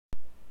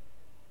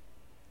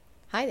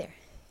Hi there,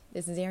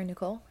 this is Erin,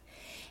 Nicole,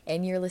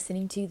 and you're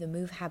listening to the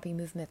Move Happy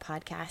Movement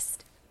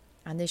podcast.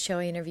 On this show,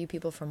 I interview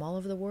people from all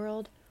over the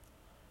world.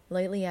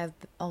 Lately, I've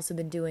also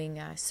been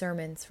doing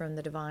sermons from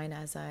the divine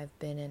as I've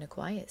been in a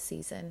quiet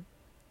season.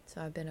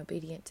 So I've been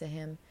obedient to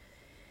him.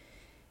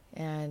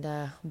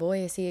 And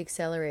boy, is he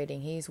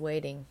accelerating. He's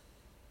waiting.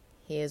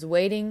 He is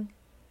waiting,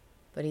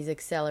 but he's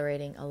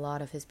accelerating a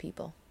lot of his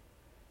people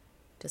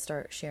to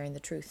start sharing the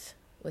truth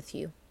with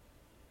you.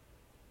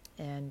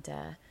 And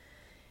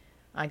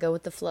I go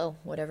with the flow.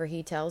 Whatever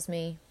he tells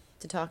me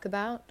to talk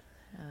about,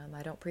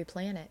 I don't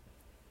pre-plan it.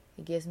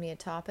 He gives me a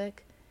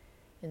topic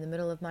in the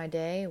middle of my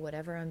day,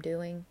 whatever I'm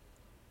doing,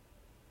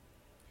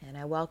 and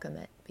I welcome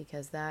it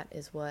because that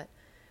is what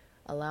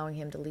allowing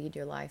him to lead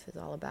your life is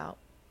all about.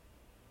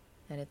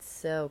 And it's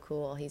so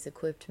cool. He's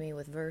equipped me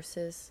with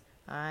verses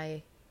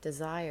I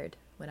desired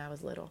when I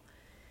was little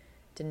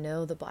to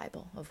know the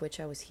Bible, of which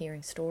I was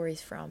hearing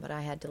stories from, but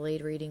I had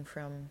delayed reading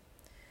from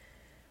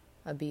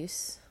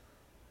abuse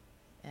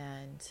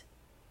and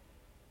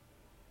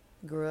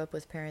grew up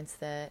with parents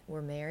that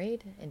were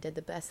married and did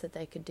the best that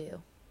they could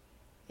do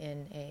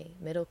in a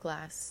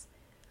middle-class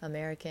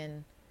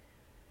American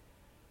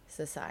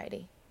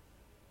society.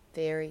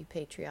 Very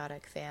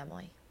patriotic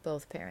family.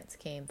 Both parents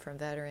came from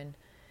veteran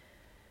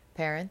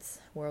parents,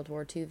 World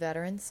War II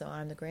veterans, so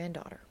I'm the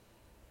granddaughter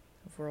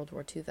of World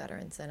War II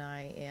veterans, and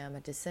I am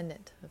a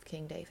descendant of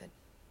King David.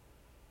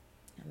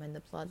 I'm in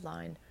the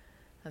bloodline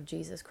of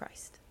Jesus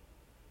Christ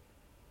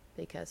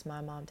because my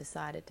mom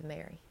decided to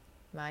marry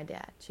my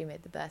dad. She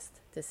made the best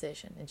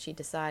decision, and she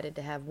decided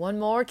to have one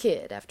more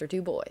kid after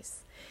 2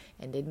 boys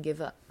and didn't give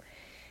up.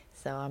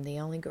 So I'm the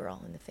only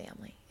girl in the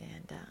family,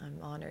 and I'm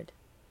honored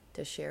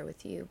to share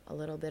with you a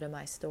little bit of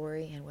my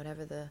story and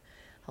whatever the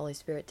Holy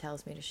Spirit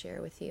tells me to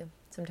share with you.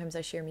 Sometimes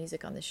I share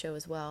music on the show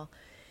as well.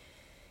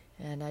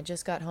 And I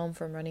just got home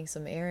from running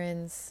some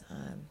errands,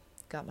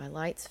 got my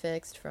lights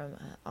fixed from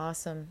an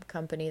awesome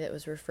company that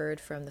was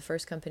referred from the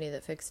first company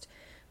that fixed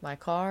my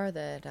car,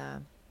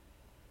 that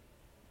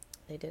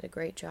they did a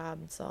great job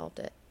and solved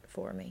it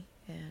for me.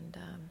 And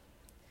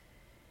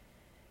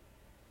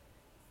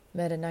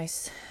met a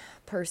nice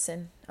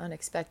person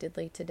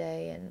unexpectedly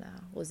today and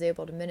was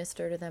able to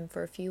minister to them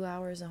for a few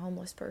hours, a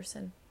homeless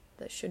person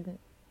that shouldn't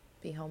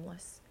be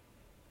homeless,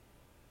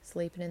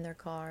 sleeping in their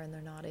car, and they're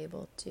not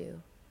able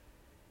to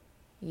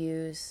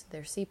use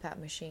their CPAP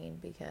machine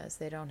because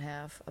they don't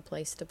have a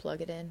place to plug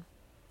it in.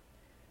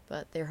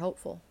 But they're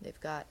hopeful. They've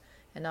got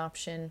an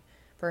option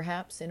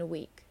perhaps in a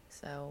week.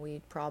 So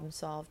we problem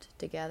solved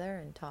together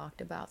and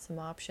talked about some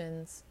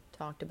options,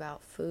 talked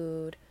about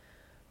food,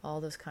 all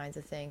those kinds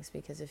of things.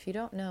 Because if you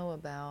don't know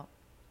about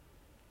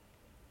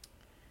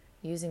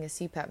using a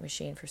CPAP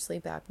machine for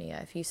sleep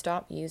apnea, if you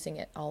stop using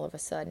it all of a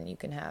sudden, you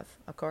can have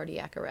a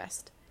cardiac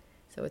arrest.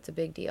 So it's a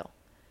big deal.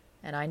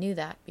 And I knew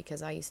that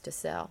because I used to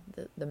sell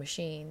the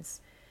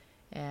machines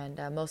and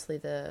mostly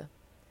the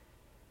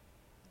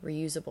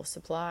reusable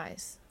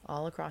supplies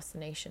all across the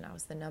nation. I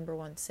was the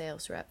 #1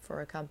 sales rep for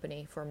a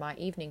company for my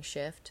evening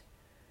shift.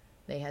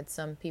 They had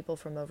some people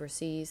from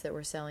overseas that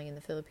were selling in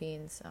the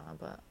Philippines,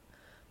 but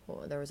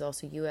there was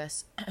also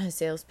U.S.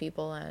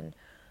 salespeople, and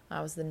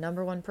I was the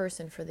 #1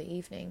 person for the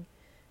evening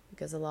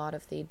because a lot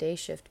of the day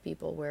shift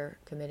people were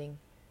committing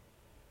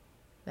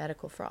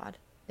medical fraud.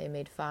 They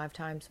made 5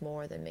 times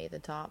more than me, the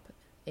top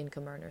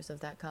income earners of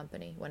that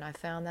company. When I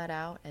found that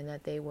out and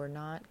that they were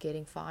not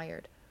getting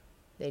fired,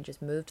 they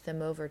just moved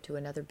them over to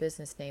another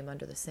business name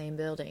under the same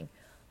building,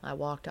 I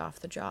walked off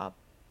the job.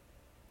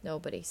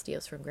 Nobody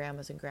steals from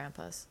grandmas and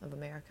grandpas of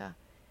America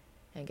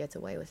and gets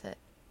away with it.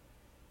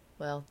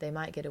 Well, they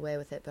might get away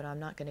with it, but I'm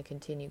not going to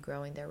continue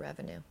growing their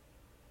revenue.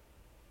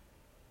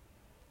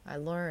 I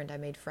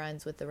made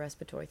friends with the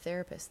respiratory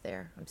therapist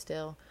there. I'm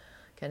still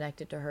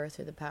connected to her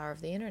through the power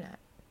of the internet,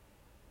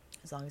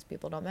 as long as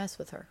people don't mess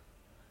with her.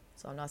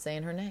 So I'm not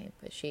saying her name,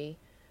 but she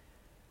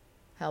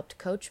helped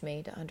coach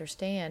me to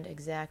understand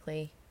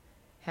exactly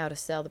how to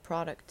sell the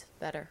product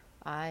better.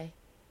 I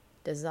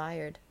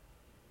desired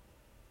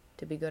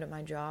to be good at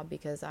my job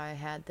because I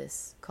had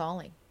this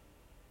calling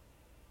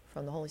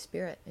from the Holy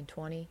Spirit. In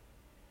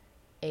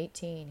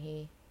 2018,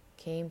 he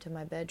came to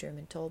my bedroom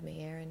and told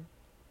me, Erin,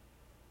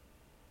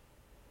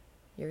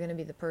 you're going to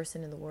be the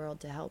person in the world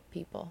to help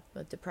people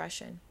with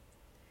depression.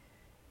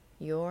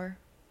 Your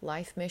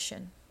life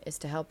mission is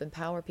to help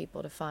empower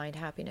people to find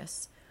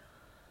happiness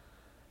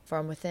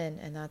from within,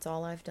 and that's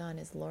all I've done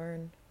is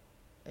learn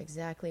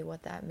exactly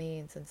what that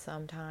means. And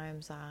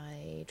sometimes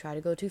I try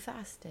to go too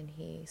fast and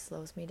he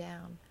slows me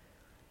down,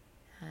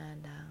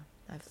 and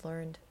I've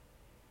learned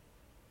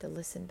to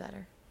listen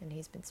better, and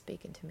he's been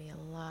speaking to me a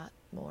lot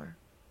more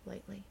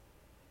lately.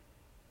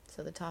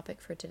 So the topic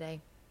for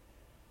today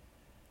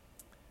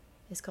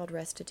is called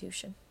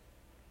Restitution.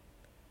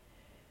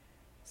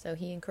 So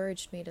he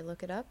encouraged me to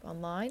look it up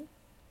online.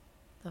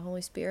 The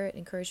Holy Spirit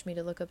encouraged me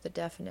to look up the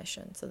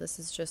definition. So this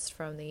is just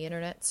from the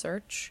internet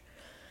search.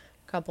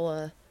 Couple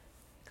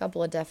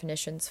of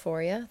definitions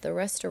for you. The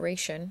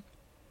restoration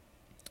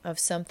of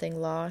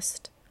something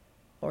lost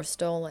or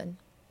stolen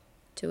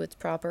to its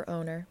proper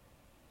owner,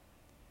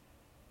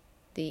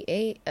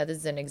 This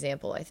is an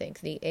example, I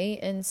think. The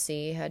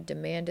ANC had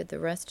demanded the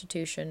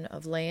restitution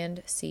of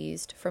land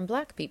seized from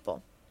black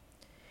people.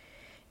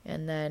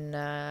 And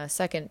then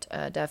second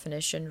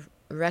definition,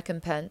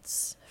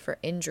 recompense for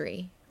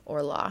injury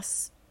or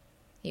loss.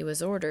 He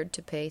was ordered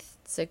to pay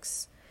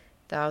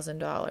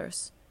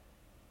 $6,000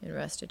 in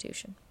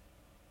restitution.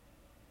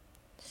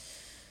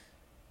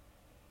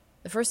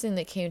 The first thing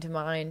that came to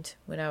mind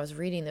when I was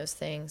reading those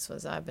things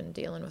was I've been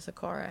dealing with a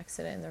car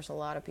accident, and there's a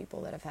lot of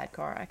people that have had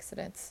car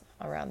accidents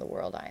around the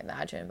world, I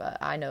imagine, but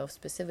I know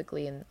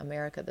specifically in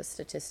America the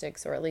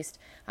statistics, or at least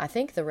I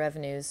think the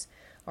revenues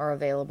are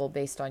available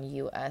based on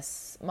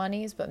U.S.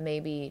 monies, but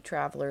maybe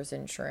travelers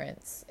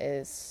insurance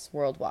is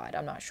worldwide.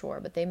 I'm not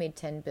sure, but they made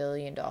 $10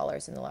 billion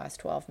in the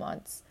last 12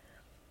 months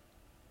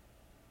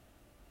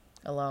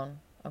alone,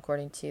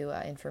 according to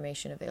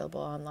information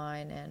available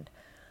online. And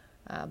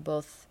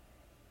both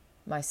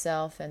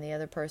myself and the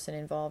other person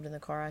involved in the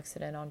car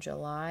accident on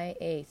July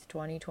 8th,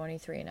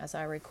 2023. And as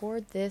I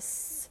record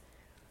this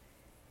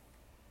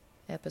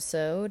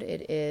episode,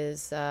 it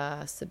is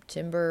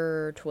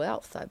September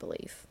 12th, I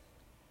believe.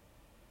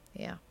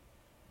 Yeah.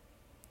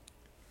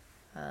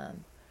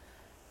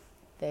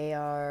 They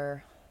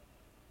are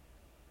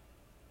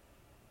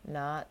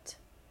not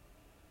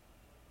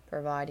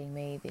providing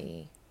me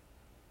the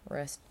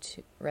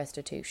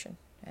restitution.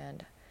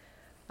 And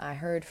I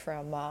heard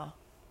from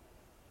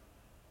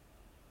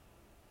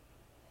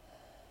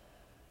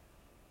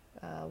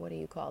what do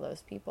you call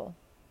those people?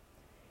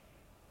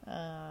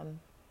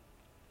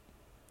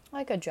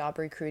 Like a job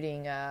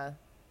recruiting a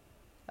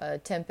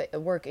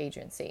work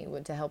agency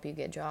to help you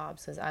get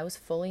jobs, because I was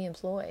fully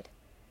employed.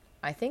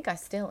 I think I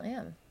still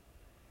am.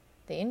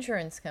 The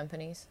insurance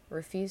companies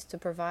refused to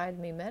provide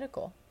me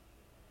medical.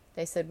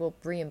 They said, we'll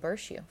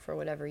reimburse you for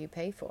whatever you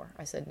pay for.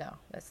 I said, no,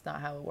 that's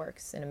not how it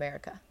works in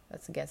America.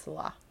 That's against the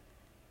law.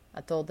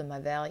 I told them my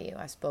value.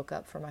 I spoke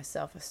up for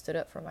myself. I stood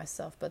up for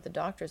myself. But the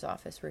doctor's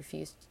office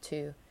refused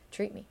to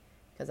treat me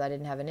because I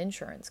didn't have an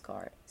insurance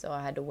card. So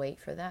I had to wait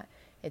for that.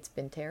 It's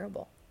been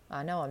terrible.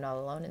 I know I'm not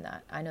alone in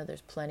that. I know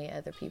there's plenty of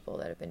other people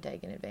that have been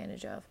taken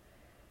advantage of.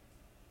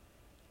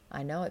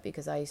 I know it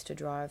because I used to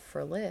drive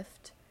for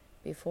Lyft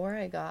before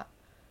I got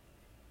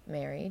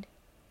married.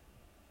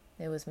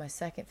 It was my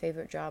second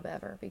favorite job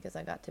ever because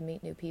I got to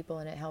meet new people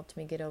and it helped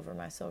me get over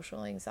my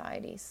social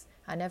anxieties.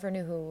 I never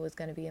knew who was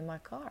going to be in my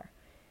car.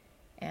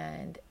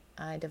 And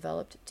I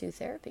developed 2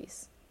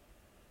 therapies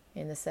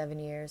in the 7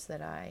 years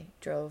that I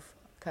drove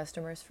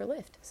customers for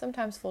Lyft.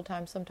 Sometimes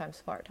full-time,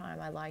 sometimes part-time.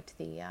 I liked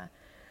the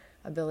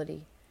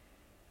ability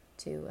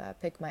to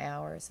pick my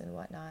hours and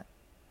whatnot.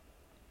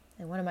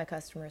 And one of my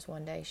customers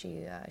one day,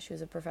 she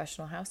was a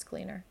professional house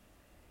cleaner.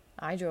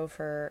 I drove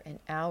her an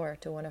hour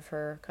to one of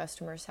her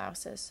customers'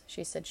 houses.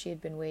 She said she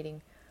had been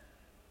waiting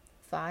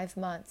 5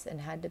 months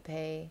and had to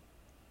pay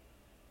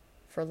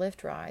for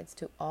Lyft rides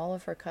to all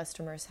of her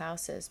customers'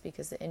 houses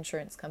because the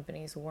insurance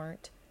companies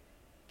weren't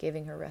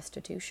giving her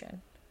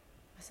restitution.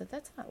 I said,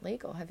 that's not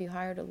legal. Have you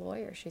hired a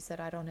lawyer? She said,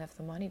 I don't have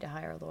the money to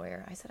hire a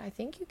lawyer. I said, I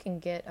think you can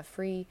get a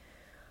free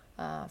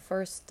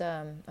first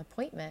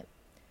appointment.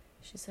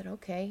 She said,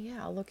 okay,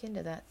 yeah, I'll look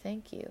into that.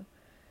 Thank you.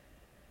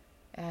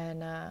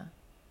 And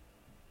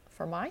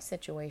for my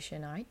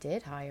situation, I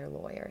did hire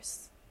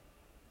lawyers.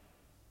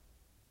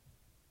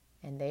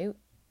 And they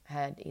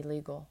had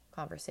illegal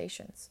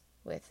conversations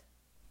with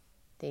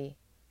the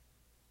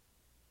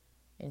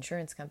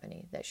insurance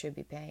company that should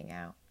be paying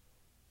out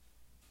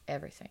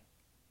everything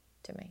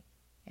to me.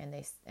 And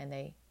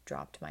they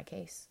dropped my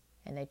case.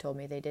 And they told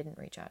me they didn't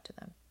reach out to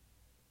them.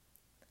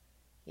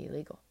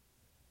 Illegal.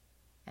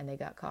 And they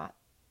got caught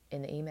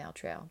in the email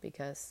trail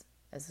because,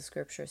 as the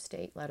scriptures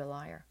state, let a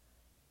liar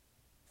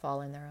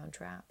fall in their own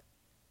trap.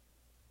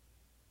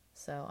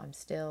 So I'm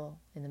still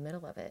in the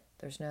middle of it.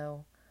 There's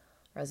no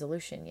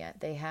resolution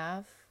yet. They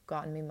have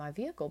gotten me my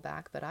vehicle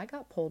back, but I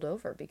got pulled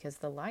over because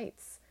the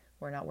lights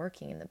were not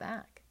working in the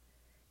back.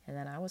 And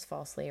then I was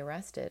falsely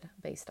arrested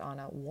based on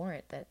a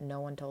warrant that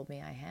no one told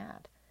me I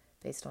had,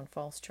 based on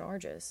false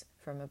charges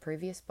from a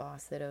previous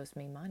boss that owes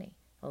me money,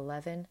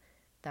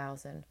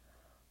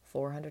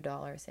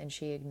 $11,400. And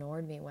she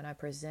ignored me when I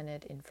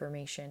presented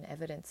information,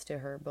 evidence to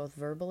her, both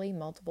verbally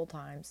multiple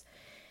times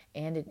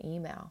and in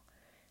email,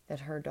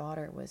 that her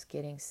daughter was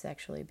getting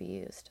sexually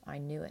abused. I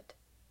knew it.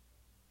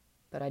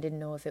 But I didn't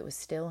know if it was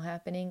still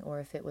happening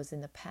or if it was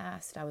in the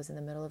past. I was in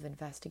the middle of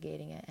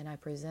investigating it, and I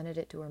presented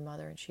it to her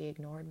mother, and she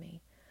ignored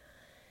me.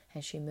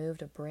 And she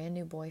moved a brand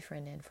new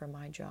boyfriend in for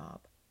my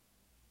job,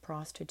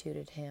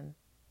 prostituted him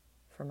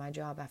for my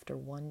job after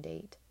one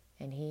date.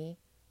 And he,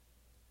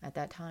 at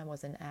that time,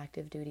 was an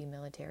active duty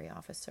military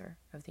officer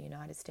of the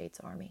United States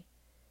Army.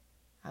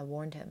 I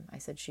warned him. I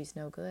said, she's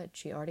no good.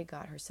 She already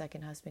got her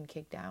second husband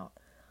kicked out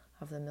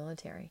of the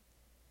military.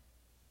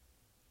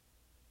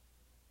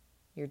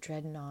 You're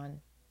treading on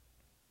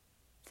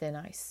thin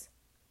ice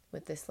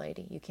with this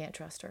lady. You can't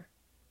trust her.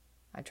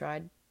 I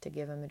tried to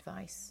give him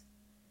advice.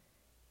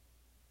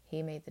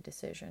 He made the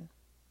decision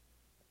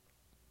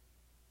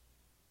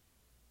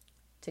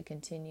to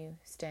continue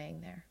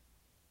staying there.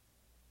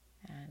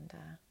 And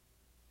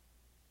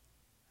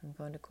I'm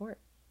going to court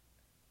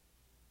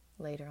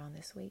later on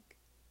this week,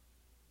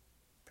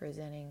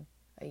 presenting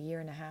a year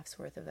and a half's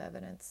worth of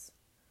evidence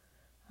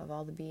of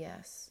all the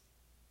BS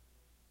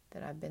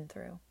that I've been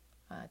through.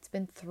 It's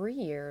been 3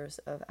 years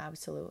of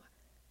absolute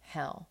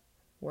hell.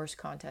 Worst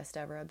contest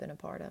ever I've been a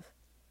part of.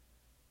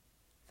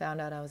 Found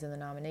out I was in the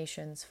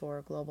nominations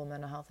for Global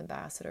Mental Health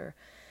Ambassador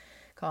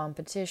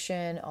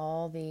competition.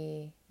 All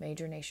the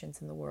major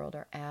nations in the world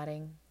are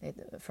adding it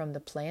from the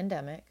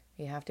pandemic.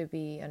 You have to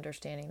be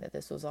understanding that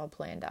this was all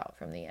planned out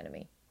from the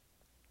enemy.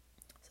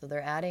 So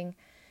they're adding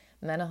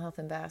mental health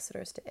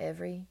ambassadors to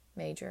every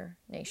major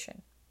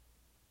nation.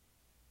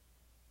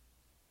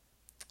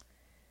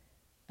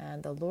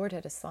 And the Lord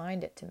had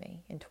assigned it to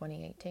me in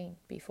 2018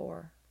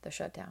 before the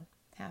shutdown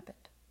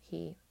happened.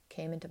 He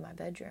came into my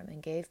bedroom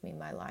and gave me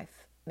my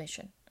life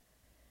mission.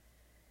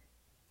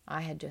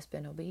 I had just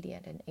been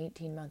obedient, and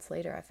 18 months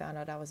later I found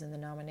out I was in the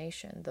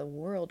nomination. The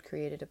world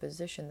created a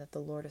position that the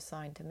Lord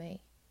assigned to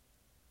me.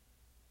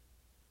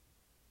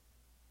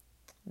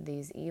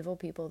 These evil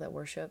people that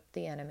worship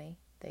the enemy,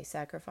 they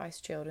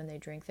sacrifice children, they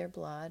drink their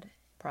blood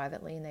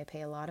privately, and they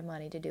pay a lot of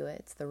money to do it.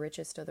 It's the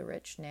richest of the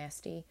rich,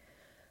 nasty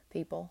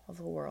people of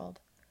the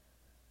world.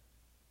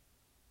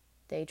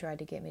 They tried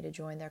to get me to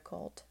join their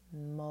cult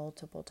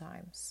multiple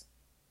times.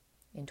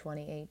 In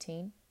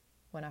 2018,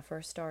 when I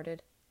first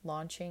started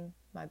launching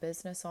my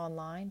business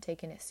online,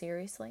 taking it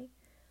seriously,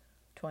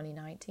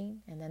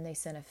 2019, and then they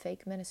sent a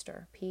fake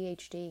minister,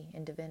 PhD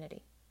in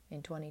divinity,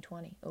 in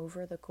 2020,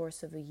 over the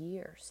course of a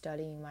year,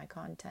 studying my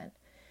content,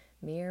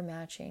 mirror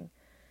matching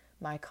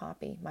my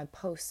copy, my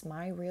posts,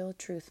 my real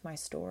truth, my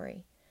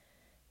story,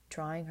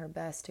 trying her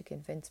best to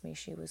convince me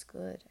she was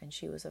good and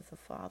she was of the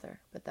Father.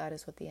 But that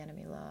is what the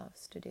enemy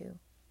loves to do.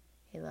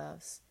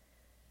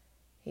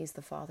 He's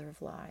the father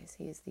of lies.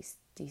 He is the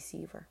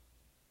deceiver.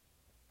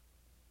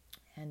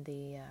 And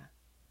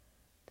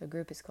the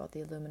group is called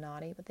the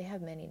Illuminati, but they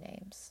have many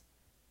names.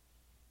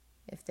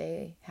 If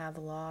they have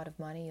a lot of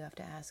money, you have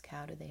to ask,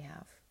 how do they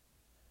have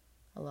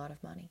a lot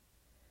of money?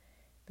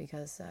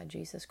 Because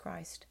Jesus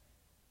Christ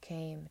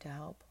came to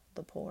help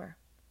the poor.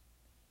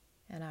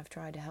 And I've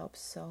tried to help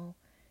so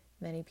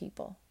many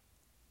people.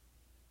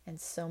 And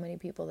so many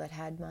people that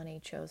had money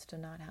chose to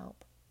not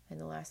help. In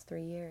the last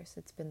 3 years,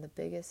 it's been the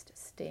biggest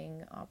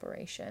sting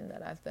operation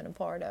that I've been a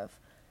part of.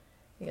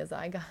 Because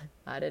I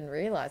didn't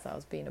realize I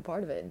was being a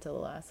part of it until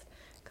the last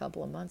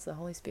couple of months. The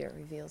Holy Spirit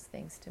reveals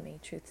things to me,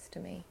 truths to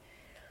me.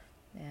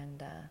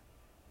 And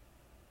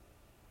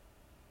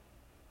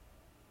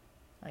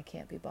I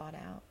can't be bought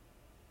out.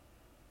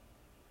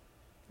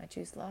 I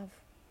choose love.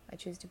 I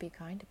choose to be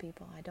kind to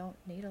people. I don't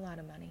need a lot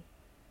of money.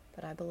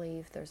 But I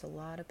believe there's a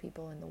lot of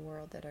people in the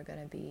world that are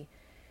going to be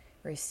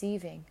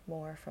receiving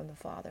more from the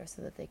Father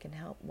so that they can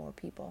help more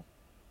people.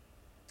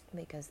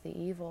 Because the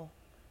evil,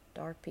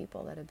 dark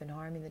people that have been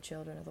harming the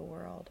children of the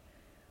world,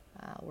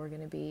 we're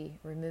going to be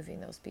removing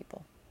those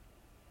people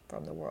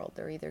from the world.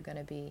 They're either going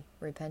to be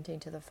repenting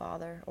to the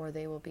Father, or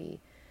they will be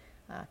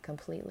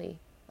completely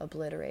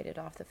obliterated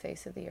off the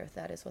face of the earth.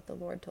 That is what the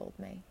Lord told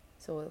me.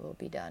 So it will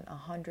be done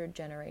 100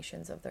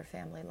 generations of their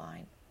family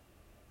line.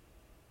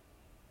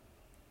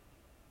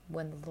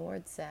 When the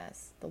Lord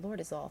says, the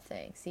Lord is all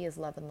things. He is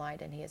love and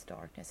light, and He is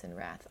darkness and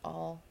wrath.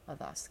 All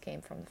of us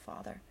came from the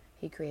Father.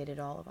 He created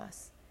all of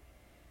us.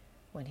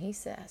 When He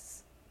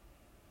says,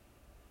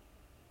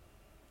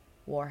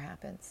 war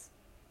happens,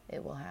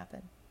 it will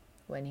happen.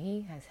 When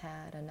He has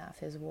had enough,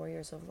 His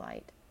warriors of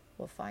light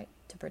will fight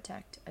to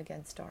protect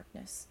against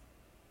darkness.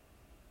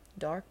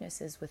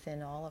 Darkness is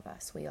within all of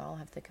us. We all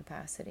have the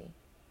capacity,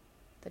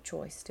 the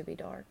choice to be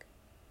dark.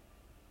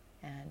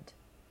 And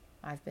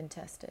I've been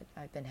tested.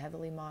 I've been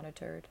heavily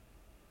monitored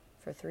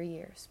for 3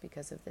 years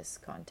because of this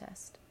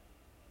contest.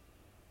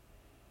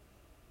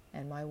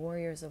 And my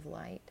warriors of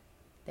light,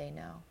 they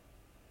know.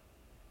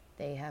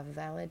 They have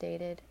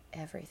validated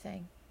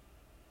everything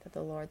that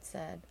the Lord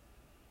said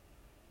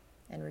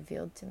and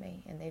revealed to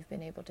me. And they've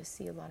been able to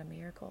see a lot of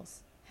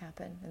miracles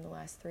happen in the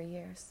last 3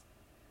 years.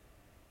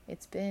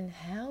 It's been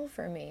hell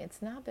for me.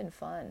 It's not been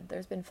fun.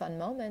 There's been fun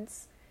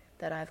moments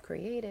that I've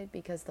created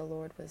because the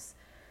Lord was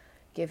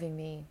giving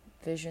me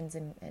visions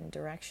and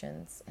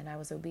directions, and I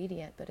was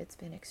obedient, but it's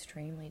been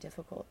extremely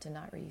difficult to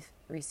not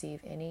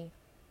receive any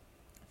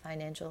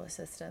financial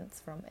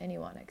assistance from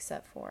anyone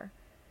except for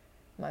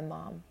my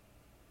mom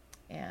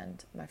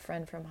and my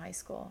friend from high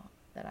school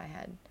that I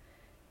had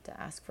to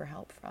ask for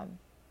help from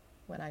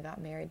when I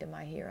got married to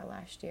my hero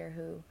last year,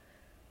 who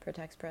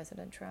protects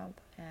President Trump.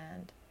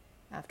 And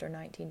after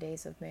 19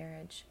 days of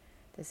marriage,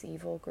 this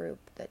evil group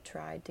that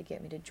tried to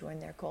get me to join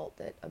their cult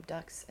that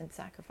abducts and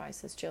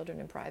sacrifices children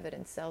in private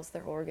and sells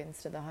their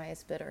organs to the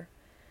highest bidder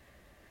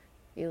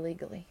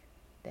illegally.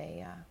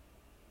 They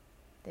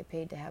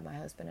paid to have my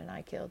husband and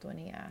I killed when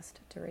he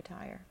asked to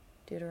retire.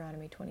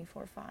 Deuteronomy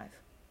 24:5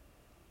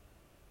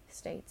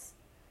 states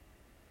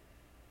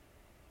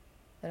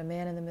that a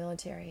man in the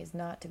military is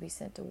not to be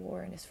sent to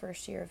war in his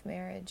first year of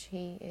marriage.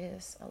 He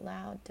is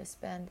allowed to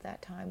spend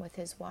that time with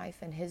his wife,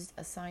 and his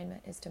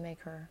assignment is to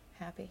make her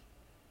happy.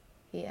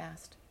 He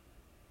asked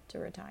to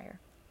retire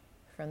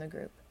from the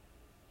group.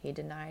 he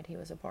denied he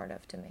was a part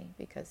of to me,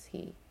 because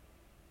he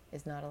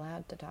is not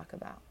allowed to talk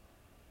about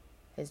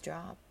his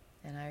job.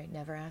 And I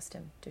never asked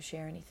him to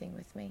share anything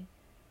with me.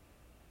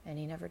 And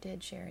he never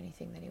did share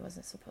anything that he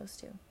wasn't supposed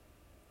to.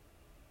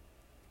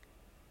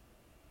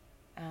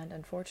 And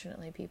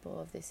unfortunately, people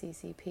of the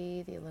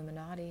CCP, the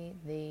Illuminati,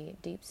 the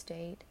Deep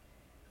State,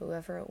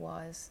 whoever it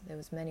was, there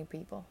was many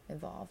people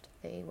involved.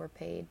 They were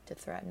paid to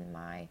threaten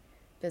my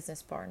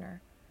business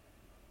partner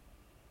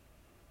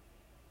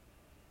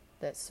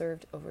that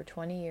served over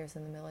 20 years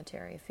in the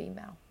military, a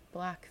female,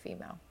 black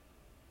female.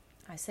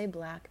 I say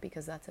black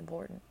because that's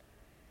important,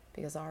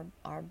 because our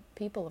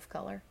people of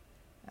color,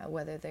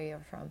 whether they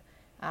are from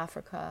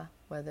Africa,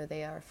 whether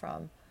they are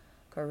from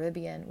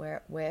Caribbean,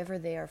 wherever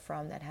they are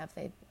from, that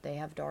they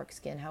have dark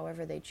skin,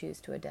 however they choose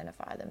to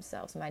identify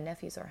themselves. My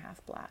nephews are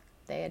half black.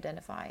 They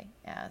identify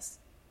as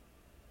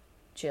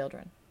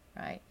children,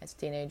 right? As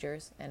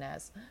teenagers, and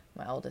as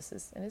my oldest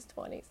is in his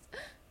 20s,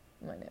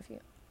 my nephew.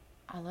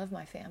 I love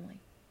my family.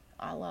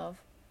 I love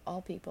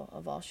all people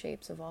of all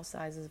shapes, of all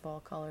sizes, of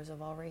all colors,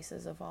 of all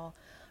races, of all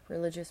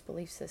religious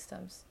belief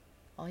systems.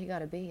 All you got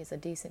to be is a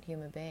decent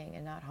human being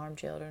and not harm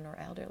children or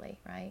elderly,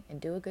 right? And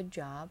do a good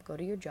job. Go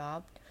to your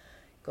job.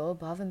 Go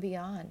above and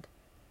beyond.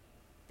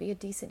 Be a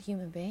decent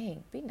human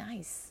being. Be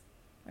nice,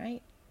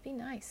 right? Be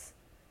nice.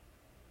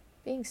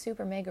 Being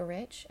super mega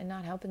rich and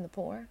not helping the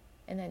poor,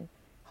 and then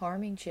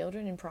harming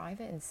children in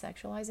private and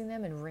sexualizing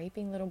them and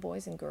raping little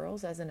boys and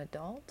girls as an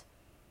adult,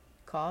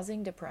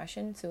 causing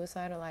depression,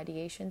 suicidal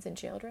ideations in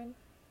children,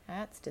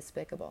 that's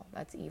despicable.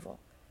 That's evil.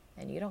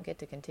 And you don't get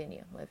to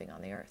continue living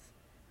on the earth.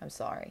 I'm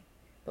sorry,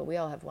 but we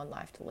all have one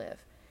life to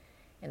live.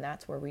 And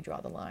that's where we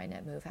draw the line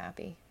at Move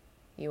Happy.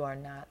 You are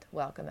not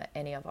welcome at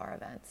any of our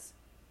events.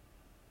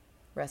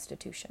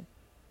 Restitution.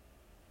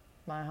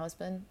 My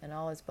husband and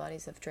all his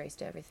buddies have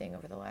traced everything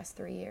over the last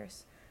 3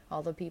 years.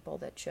 All the people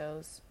that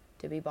chose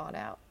to be bought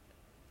out.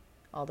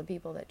 All the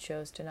people that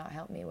chose to not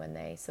help me when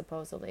they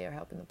supposedly are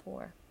helping the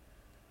poor.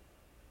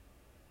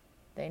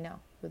 They know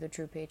who the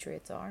true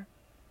patriots are,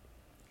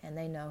 and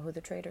they know who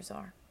the traitors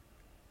are.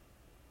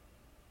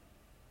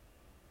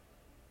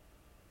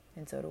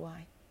 And so do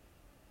I.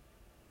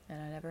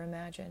 And I never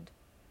imagined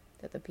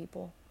that the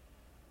people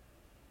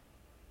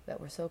that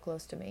were so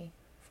close to me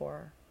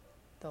for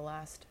the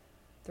last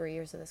 3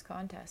 years of this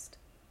contest,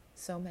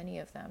 so many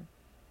of them,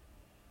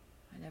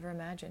 I never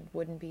imagined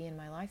wouldn't be in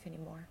my life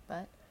anymore.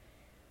 But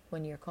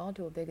when you're called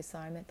to a big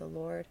assignment, the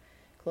Lord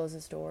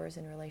closes doors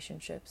in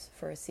relationships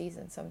for a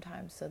season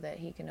sometimes, so that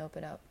he can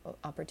open up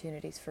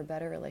opportunities for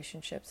better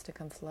relationships to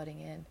come flooding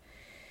in.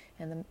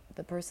 And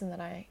the person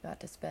that I got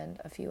to spend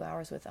a few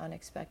hours with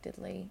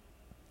unexpectedly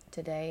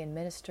today and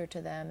minister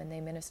to them, and they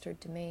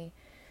ministered to me,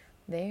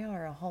 they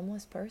are a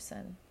homeless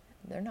person.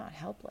 They're not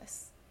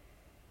helpless.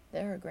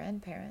 They're a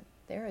grandparent.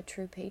 They're a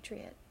true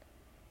patriot.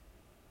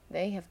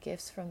 They have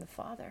gifts from the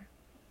Father,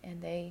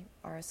 and they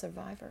are a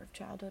survivor of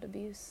childhood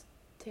abuse,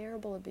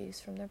 terrible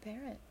abuse from their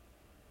parent.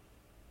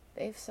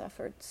 They've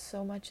suffered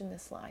so much in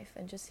this life,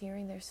 and just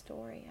hearing their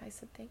story, I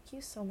said, thank you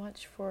so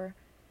much for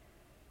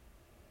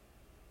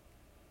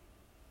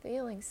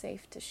feeling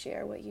safe to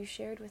share what you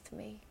shared with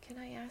me. Can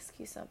I ask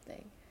you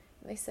something?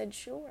 And they said,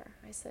 sure.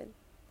 I said,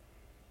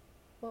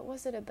 what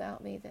was it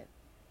about me that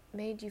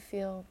made you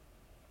feel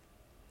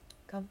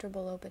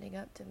comfortable opening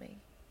up to me?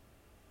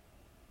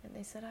 And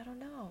they said, I don't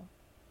know.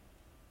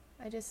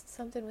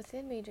 Something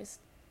within me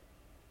just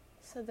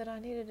said that I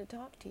needed to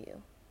talk to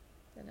you,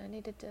 and I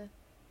needed to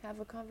have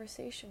a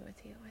conversation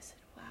with you. I said,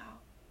 wow.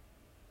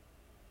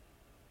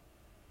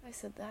 I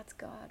said, that's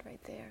God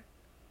right there.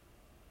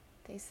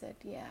 They said,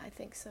 yeah, I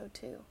think so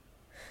too.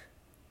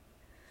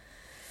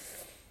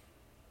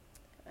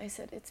 I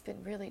said, it's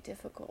been really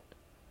difficult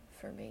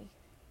for me.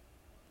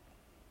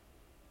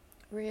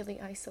 Really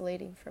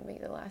isolating for me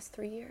the last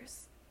 3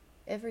 years.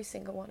 Every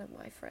single one of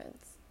my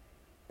friends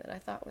that I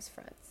thought was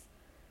friends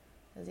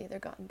has either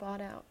gotten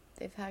bought out,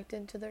 they've hacked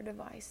into their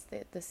device,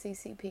 the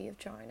CCP of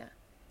China,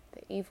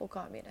 the evil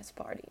Communist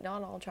Party.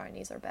 Not all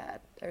Chinese are bad.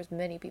 There's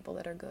many people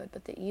that are good,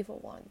 but the evil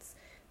ones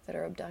that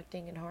are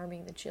abducting and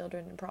harming the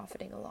children and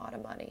profiting a lot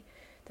of money.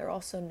 They're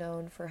also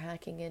known for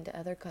hacking into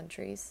other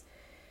countries,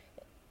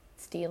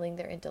 stealing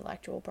their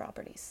intellectual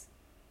properties.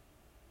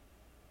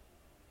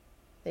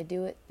 They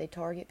do it, they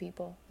target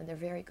people, and they're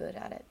very good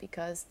at it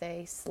because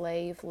they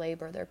slave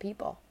labor their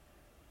people.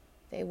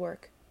 They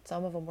work,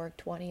 some of them work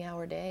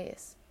 20-hour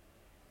days.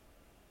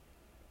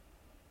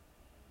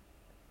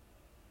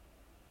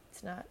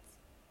 It's nuts.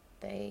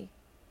 Many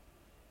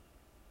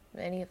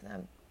of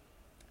them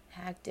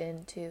hacked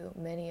into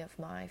many of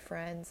my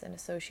friends and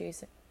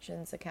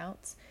associations'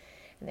 accounts,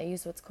 and they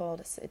use what's called,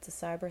 it's a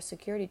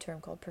cybersecurity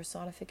term called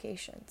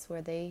personifications,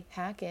 where they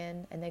hack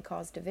in and they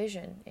cause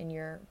division in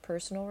your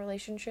personal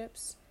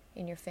relationships,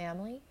 in your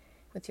family,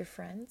 with your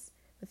friends,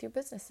 with your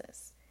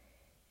businesses.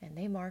 And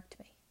they marked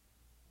me.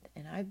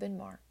 And I've been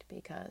marked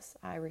because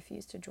I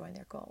refuse to join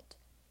their cult.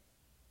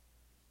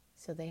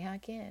 So they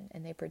hack in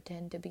and they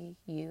pretend to be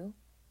you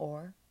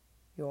or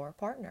your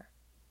partner,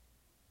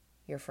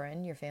 your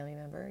friend, your family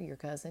member, your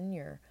cousin,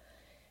 your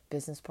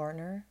business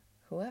partner,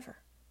 whoever.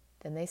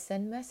 Then they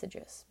send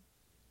messages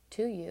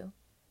to you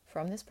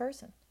from this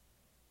person.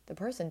 The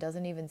person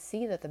doesn't even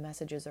see that the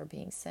messages are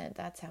being sent.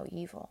 That's how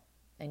evil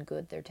and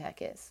good their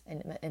tech is.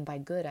 And by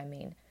good, I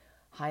mean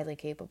highly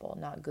capable,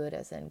 not good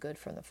as in good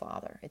from the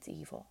Father. It's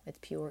evil. It's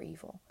pure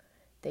evil.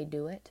 They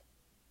do it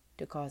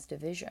to cause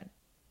division.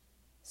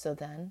 So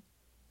then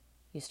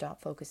you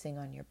stop focusing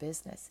on your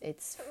business.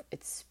 It's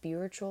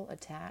spiritual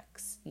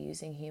attacks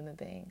using human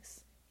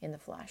beings in the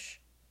flesh.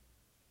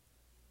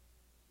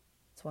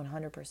 It's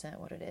 100%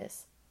 what it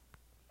is.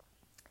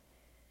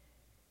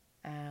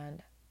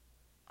 And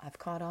I've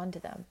caught on to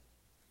them.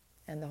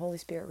 And the Holy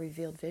Spirit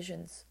revealed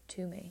visions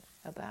to me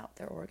about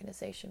their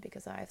organization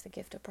because I have the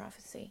gift of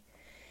prophecy.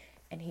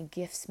 And He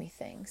gifts me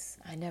things.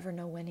 I never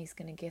know when He's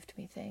going to gift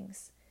me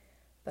things.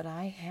 But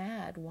I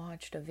had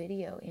watched a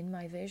video in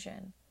my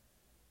vision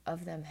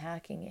of them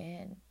hacking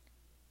in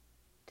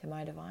to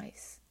my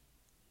device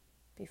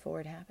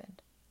before it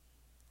happened.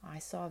 I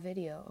saw a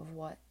video of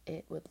what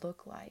it would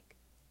look like,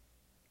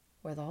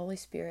 where the Holy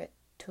Spirit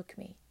took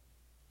me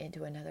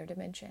into another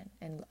dimension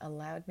and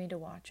allowed me to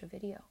watch a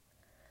video.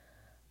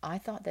 I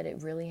thought that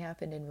it really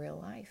happened in real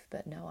life,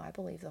 but no, I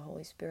believe the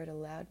Holy Spirit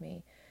allowed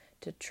me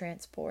to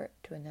transport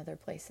to another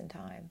place and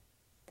time.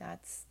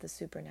 That's the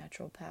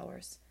supernatural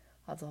powers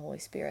of the Holy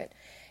Spirit.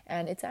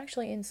 And it's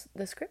actually in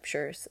the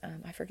scriptures.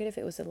 I forget if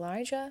it was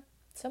Elijah.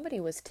 Somebody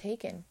was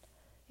taken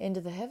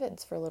into the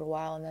heavens for a little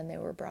while and then they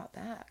were brought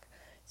back.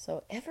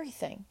 So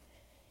everything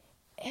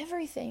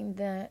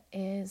that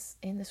is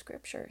in the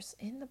scriptures,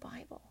 in the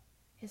Bible,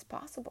 is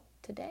possible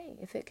today.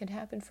 If it can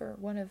happen for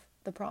one of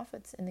the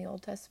prophets in the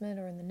Old Testament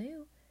or in the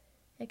New,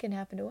 it can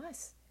happen to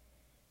us.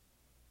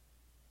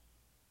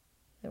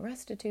 The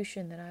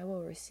restitution that I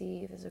will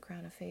receive is a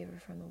crown of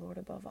favor from the Lord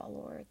above all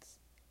lords.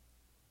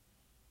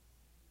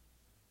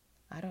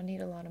 I don't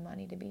need a lot of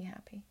money to be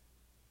happy.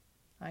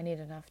 I need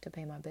enough to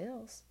pay my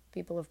bills.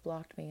 People have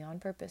blocked me on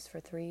purpose for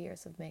 3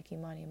 years of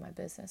making money in my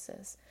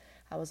businesses.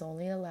 I was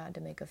only allowed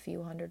to make a few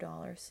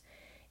 $100s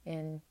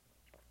in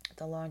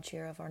the launch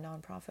year of our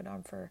nonprofit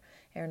arm for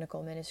Erin,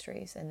 Nicole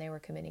Ministries, and they were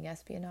committing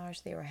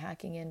espionage. They were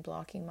hacking in,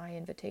 blocking my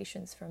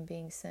invitations from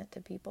being sent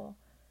to people.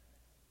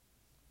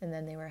 And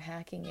then they were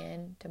hacking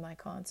in to my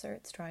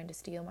concerts, trying to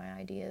steal my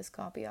ideas,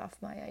 copy off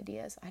my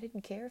ideas. I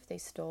didn't care if they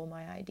stole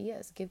my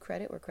ideas. Give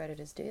credit where credit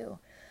is due.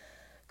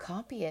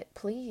 Copy it,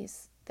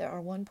 please. There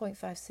are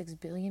 1.56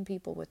 billion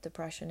people with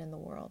depression in the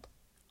world.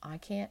 I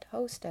can't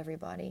host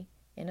everybody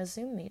in a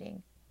Zoom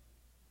meeting.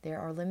 There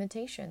are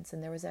limitations,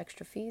 and there was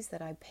extra fees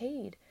that I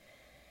paid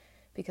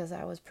because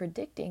I was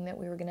predicting that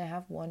we were going to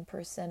have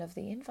 1% of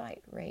the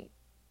invite rate.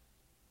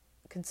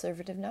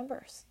 Conservative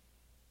numbers.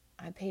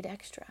 I paid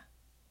extra.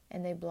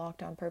 And they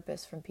blocked on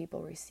purpose from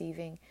people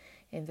receiving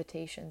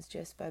invitations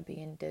just by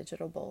being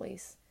digital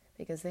bullies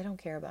because they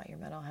don't care about your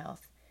mental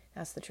health.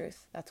 That's the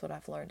truth. That's what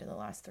I've learned in the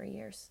last 3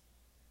 years.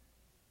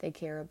 They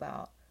care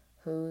about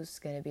who's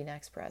going to be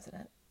next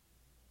president.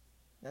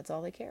 That's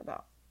all they care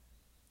about.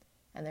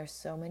 And there's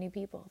so many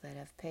people that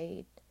have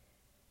paid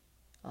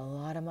a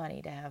lot of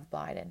money to have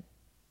Biden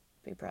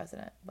be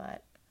president,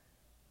 but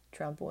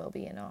Trump will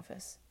be in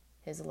office.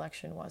 His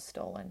election was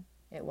stolen.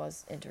 It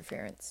was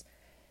interference.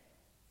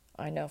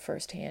 I know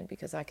firsthand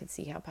because I could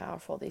see how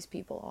powerful these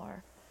people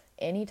are.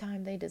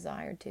 Anytime they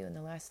desired to in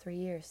the last 3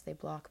 years, they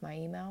block my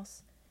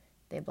emails.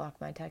 They block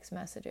my text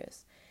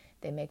messages.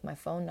 They make my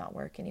phone not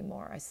work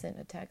anymore. I sent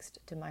a text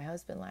to my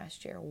husband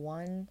last year,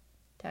 one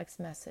text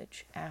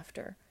message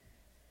after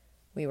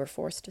we were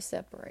forced to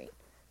separate,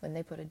 when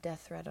they put a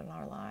death threat on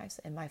our lives,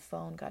 and my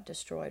phone got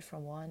destroyed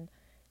from one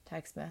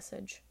text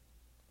message.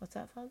 What's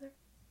that, Father?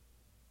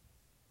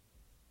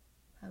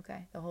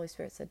 Okay, the Holy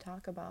Spirit said,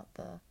 talk about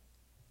the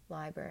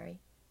library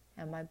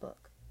and my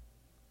book.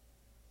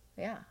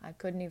 Yeah, I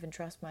couldn't even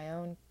trust my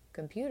own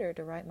computer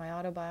to write my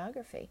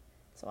autobiography.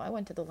 So I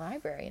went to the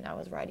library and I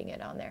was writing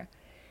it on there.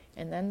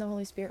 And then the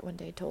Holy Spirit one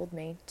day told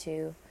me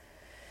to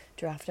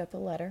draft up a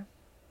letter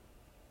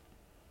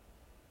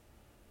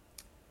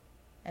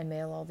and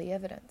mail all the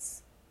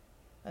evidence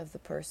of the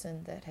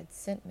person that had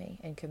sent me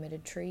and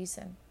committed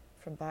treason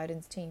from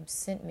Biden's team,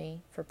 sent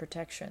me for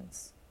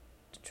protections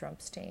to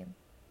Trump's team,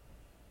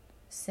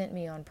 sent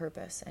me on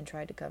purpose and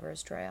tried to cover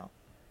his trail.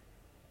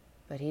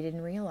 But he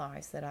didn't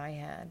realize that I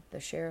had the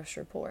sheriff's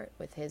report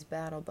with his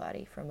battle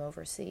buddy from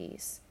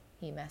overseas.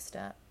 He messed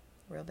up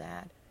real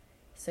bad.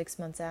 6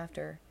 months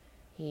after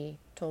he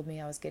told me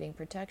I was getting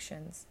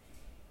protections,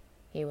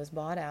 he was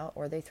bought out,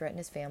 or they threatened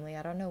his family.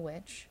 I don't know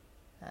which.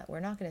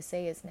 We're not going to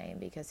say his name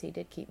because he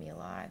did keep me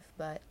alive,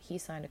 but he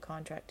signed a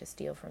contract to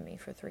steal from me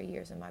for 3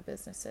 years in my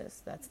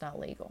businesses. That's not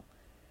legal.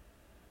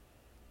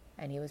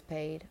 And he was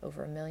paid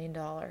over $1 million,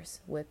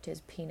 whipped his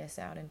penis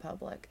out in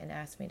public, and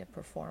asked me to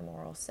perform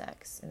oral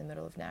sex in the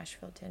middle of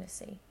Nashville,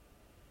 Tennessee.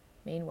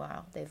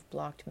 Meanwhile, they've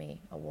blocked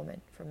me, a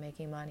woman, from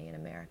making money in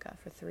America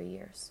for 3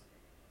 years.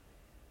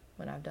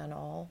 When I've done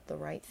all the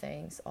right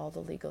things, all the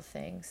legal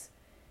things,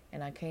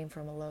 and I came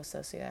from a low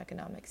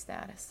socioeconomic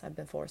status. I've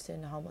been forced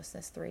into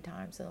homelessness 3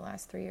 times in the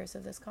last 3 years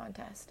of this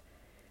contest.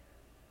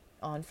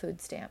 on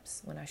food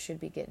stamps when I should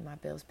be getting my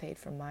bills paid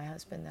from my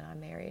husband that I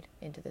married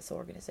into this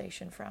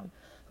organization from,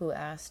 who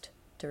asked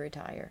to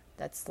retire.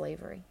 That's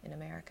slavery in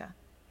America.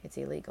 It's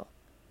illegal.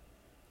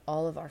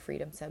 All of our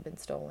freedoms have been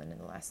stolen in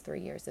the last 3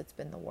 years. It's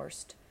been the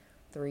worst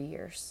 3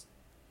 years.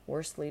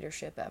 Worst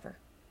leadership ever.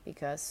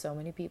 Because so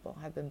many people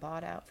have been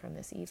bought out from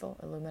this evil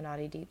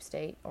Illuminati deep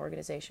state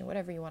organization,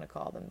 whatever you want to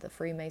call them, the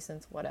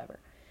Freemasons, whatever.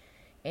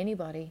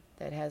 Anybody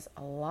that has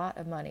a lot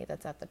of money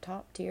that's at the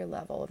top tier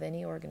level of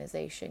any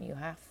organization, you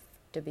have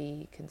to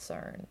be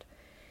concerned.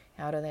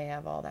 How do they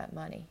have all that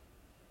money?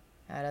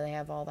 How do they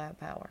have all that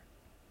power?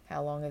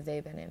 How long have they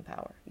been in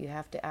power? You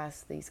have to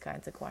ask these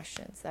kinds of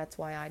questions. That's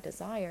why I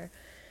desire,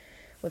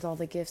 with all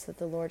the gifts that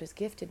the Lord has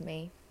gifted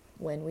me,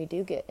 when we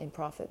do get in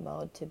profit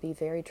mode, to be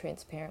very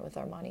transparent with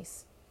our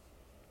monies.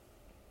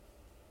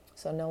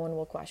 So no one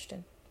will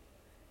question.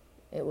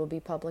 It will be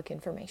public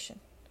information.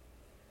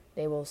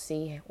 They will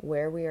see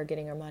where we are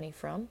getting our money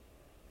from,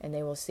 and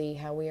they will see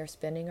how we are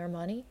spending our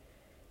money,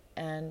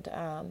 and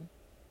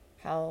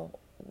how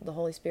the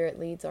Holy Spirit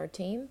leads our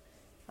team.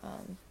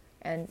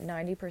 And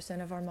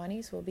 90% of our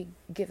monies will be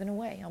given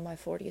away on my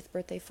 40th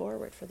birthday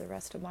forward for the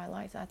rest of my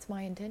life. That's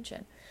my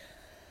intention.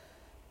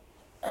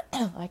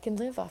 I can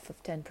live off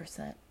of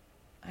 10%.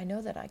 I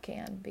know that I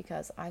can,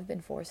 because I've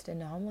been forced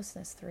into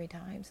homelessness 3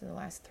 times in the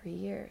last 3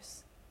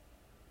 years.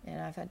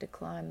 And I've had to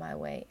climb my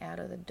way out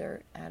of the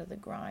dirt, out of the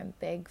grime,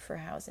 beg for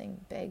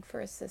housing, beg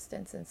for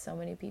assistance, and so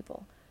many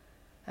people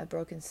have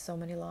broken so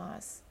many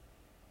laws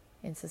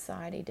in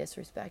society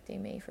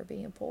disrespecting me for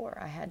being poor.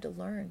 I had to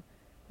learn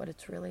what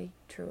it's really,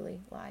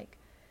 truly like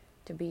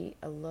to be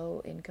a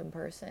low-income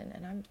person,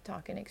 and I'm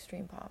talking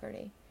extreme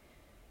poverty.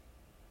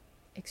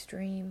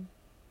 Extreme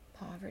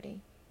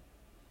poverty.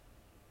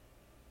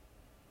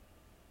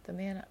 The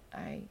man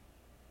I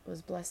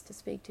was blessed to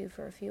speak to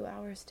for a few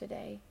hours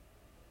today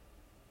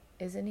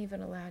isn't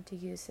even allowed to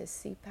use his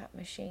CPAP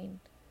machine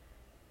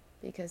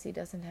because he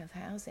doesn't have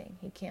housing.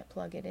 He can't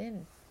plug it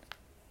in,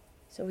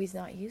 so he's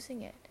not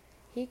using it.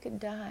 He could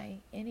die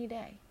any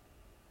day,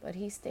 but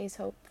he stays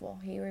hopeful.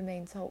 He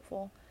remains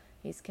hopeful.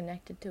 He's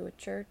connected to a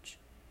church.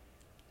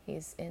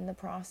 He's in the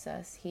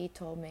process. He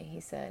told me, he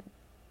said,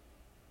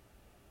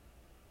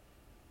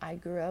 I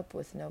grew up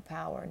with no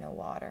power, no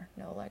water,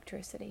 no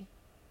electricity.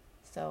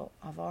 So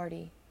I've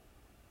already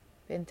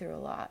been through a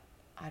lot.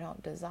 I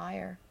don't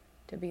desire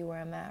to be where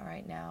I'm at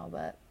right now,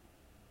 but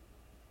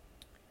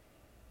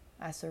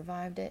I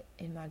survived it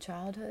in my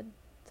childhood,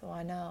 so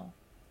I know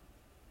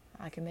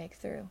I can make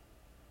through.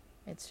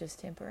 It's just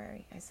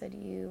temporary. I said,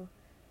 you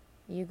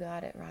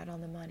got it right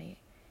on the money.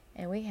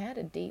 And we had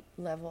a deep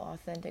level,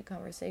 authentic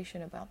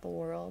conversation about the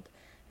world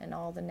and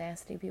all the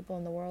nasty people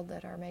in the world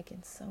that are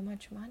making so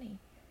much money.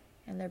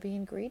 And they're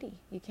being greedy.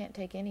 You can't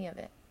take any of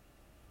it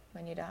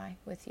when you die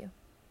with you.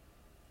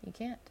 You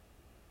can't.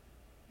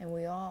 And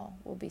we all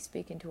will be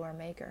speaking to our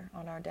Maker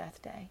on our death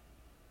day.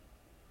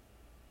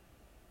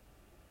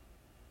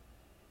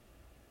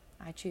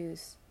 I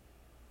choose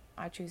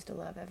to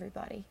love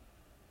everybody.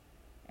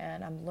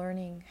 And I'm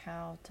learning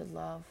how to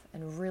love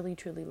and really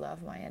truly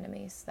love my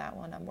enemies. That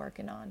one I'm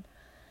working on.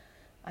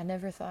 I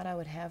never thought I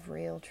would have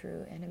real,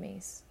 true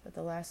enemies. But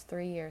the last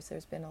 3 years,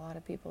 there's been a lot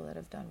of people that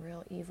have done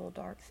real evil,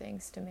 dark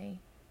things to me.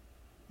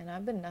 And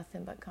I've been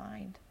nothing but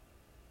kind.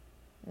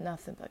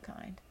 Nothing but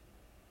kind.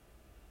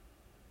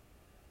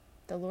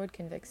 The Lord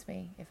convicts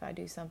me if I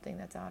do something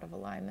that's out of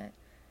alignment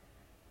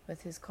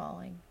with His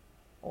calling.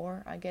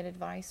 Or I get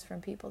advice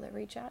from people that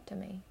reach out to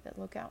me, that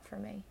look out for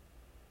me.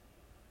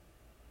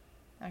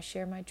 I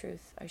share my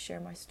truth. I share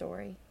my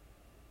story.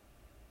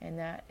 And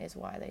that is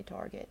why they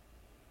target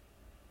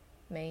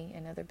me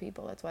and other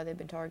people. That's why they've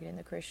been targeting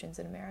the Christians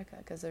in America,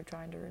 because they're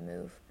trying to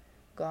remove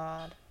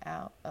God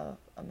out of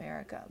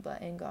America.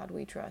 But In God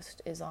We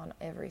Trust is on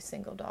every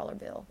single dollar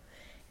bill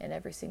and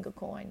every single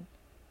coin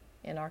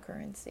in our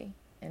currency.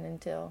 And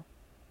until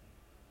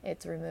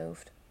it's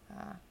removed,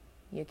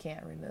 you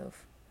can't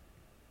remove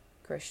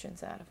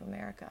Christians out of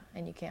America,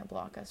 and you can't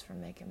block us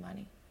from making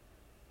money.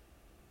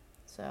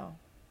 So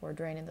we're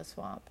draining the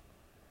swamp.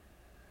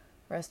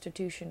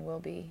 Restitution will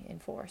be in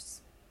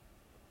force.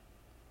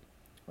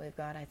 We've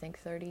got, I think,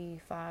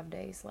 35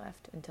 days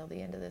left until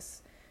the end of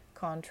this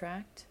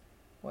contract,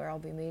 where I'll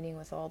be meeting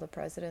with all the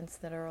presidents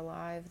that are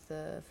alive,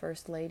 the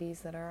first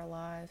ladies that are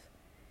alive,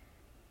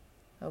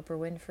 Oprah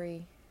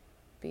Winfrey,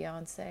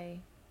 Beyonce,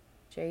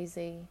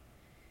 Jay-Z,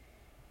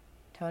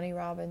 Tony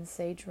Robbins,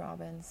 Sage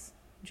Robbins,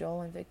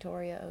 Joel and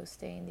Victoria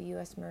Osteen, the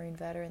U.S. Marine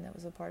veteran that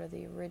was a part of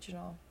the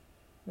original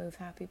Move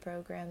Happy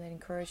program that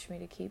encouraged me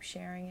to keep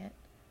sharing it.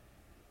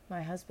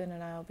 My husband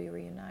and I will be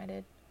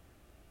reunited.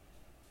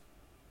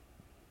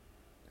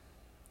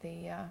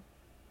 The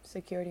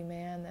security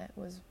man that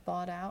was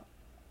bought out,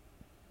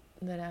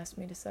 that asked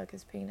me to suck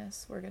his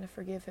penis, we're going to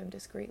forgive him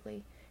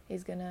discreetly.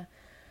 He's going to,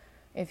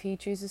 if he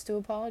chooses to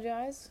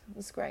apologize,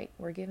 that's great.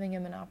 We're giving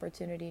him an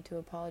opportunity to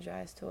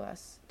apologize to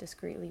us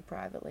discreetly,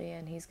 privately,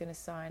 and he's going to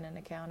sign an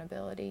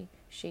accountability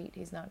sheet.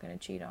 He's not going to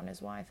cheat on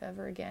his wife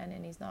ever again,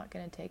 and he's not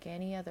going to take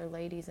any other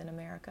ladies in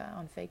America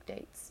on fake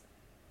dates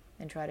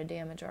and try to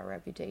damage our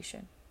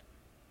reputation.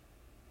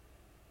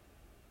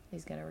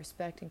 He's going to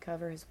respect and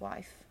cover his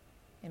wife,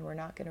 and we're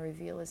not going to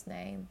reveal his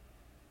name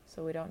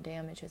so we don't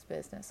damage his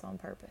business on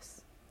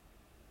purpose.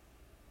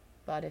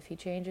 But if he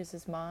changes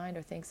his mind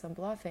or thinks I'm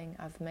bluffing,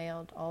 I've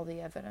mailed all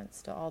the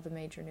evidence to all the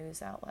major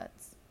news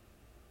outlets.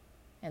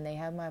 And they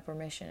have my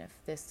permission if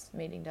this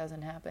meeting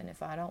doesn't happen,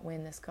 if I don't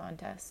win this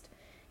contest,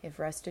 if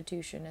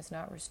restitution is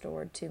not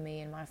restored to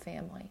me and my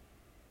family.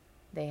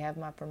 They have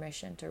my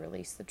permission to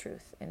release the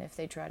truth. And if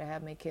they try to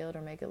have me killed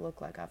or make it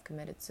look like I've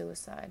committed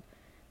suicide,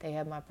 they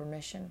have my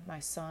permission, my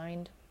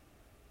signed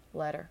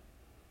letter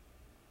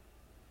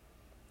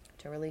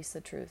to release the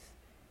truth.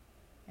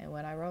 And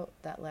when I wrote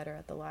that letter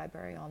at the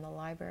library, on the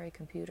library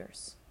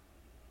computers,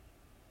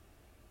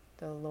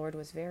 the Lord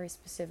was very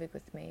specific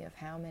with me of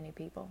how many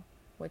people,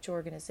 which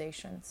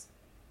organizations,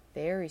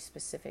 very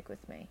specific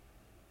with me.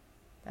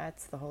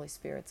 That's the Holy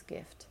Spirit's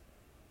gift.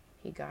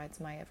 He guides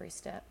my every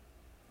step.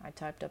 I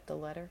typed up the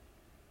letter.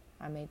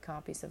 I made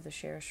copies of the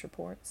sheriff's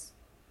reports.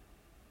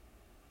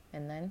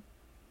 And then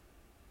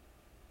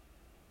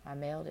I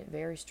mailed it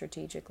very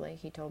strategically.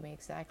 He told me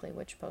exactly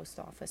which post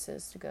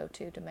offices to go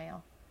to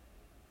mail.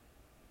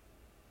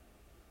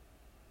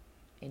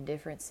 In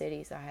different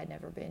cities I had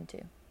never been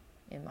to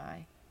in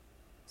my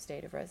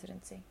state of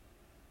residency.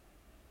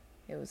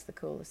 It was the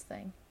coolest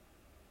thing.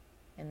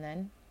 And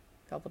then,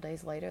 a couple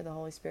days later, the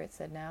Holy Spirit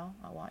said, now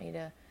I want you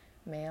to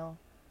mail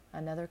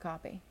another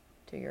copy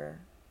to your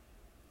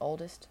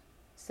oldest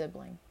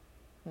sibling,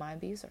 my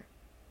abuser.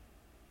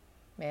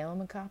 Mail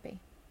him a copy.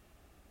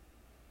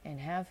 And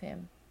have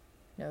him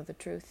know the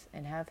truth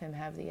and have him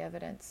have the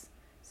evidence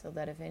so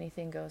that if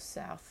anything goes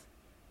south,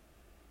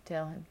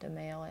 tell him to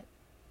mail it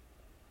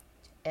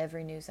to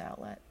every news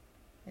outlet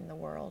in the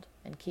world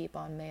and keep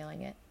on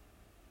mailing it.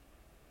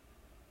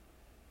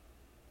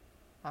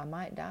 I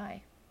might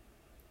die,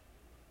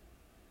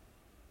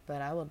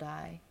 but I will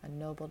die a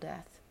noble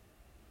death,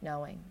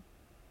 knowing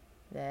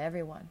that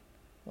everyone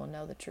will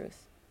know the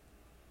truth,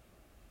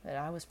 that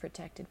I was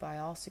protected by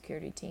all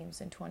security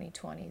teams in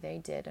 2020. They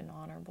did an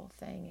honorable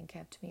thing and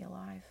kept me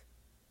alive.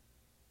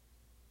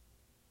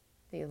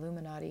 The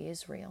Illuminati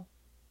is real.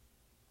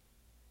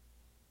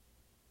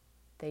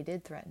 They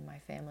did threaten my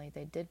family.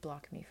 They did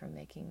block me from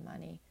making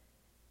money.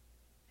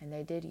 And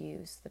they did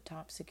use the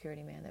top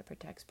security man that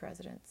protects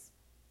presidents,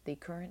 the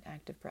current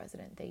active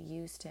president. They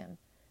used him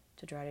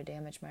to try to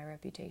damage my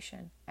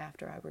reputation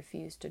after I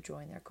refused to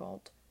join their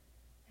cult.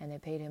 And they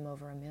paid him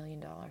over $1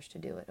 million to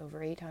do it,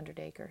 over 800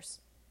 acres.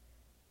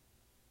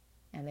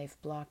 And they've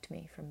blocked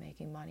me from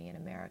making money in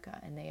America.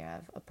 And they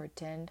have a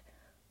pretend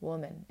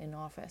woman in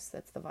office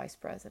that's the vice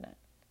president.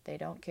 They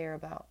don't care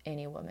about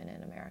any woman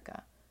in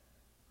America.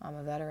 I'm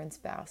a veteran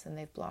spouse, and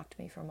they've blocked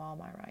me from all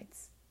my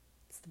rights.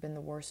 It's been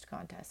the worst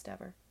contest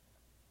ever.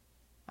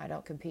 I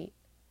don't compete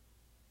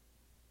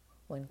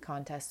when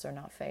contests are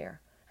not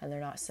fair, and they're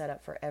not set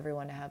up for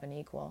everyone to have an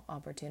equal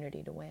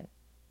opportunity to win.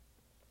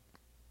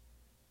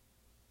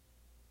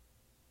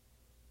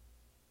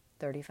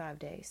 35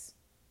 days.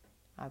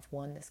 I've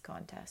won this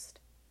contest.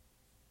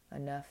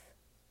 Enough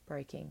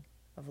breaking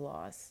of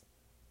laws.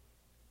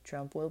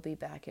 Trump will be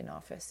back in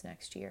office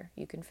next year.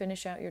 You can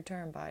finish out your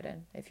term,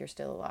 Biden, if you're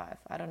still alive.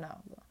 I don't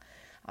know.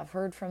 I've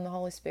heard from the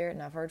Holy Spirit,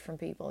 and I've heard from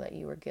people that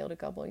you were killed a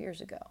couple of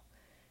years ago,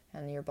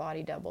 and your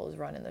body double is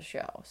running the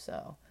show.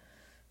 So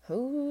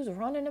who's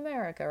running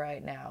America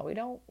right now? We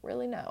don't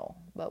really know.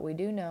 But we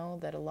do know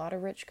that a lot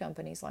of rich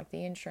companies, like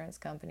the insurance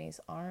companies,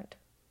 aren't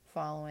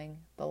following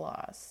the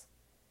laws.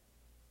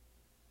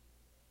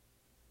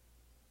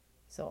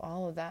 So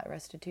all of that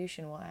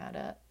restitution will add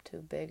up to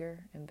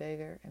bigger and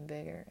bigger and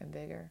bigger and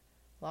bigger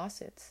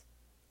lawsuits.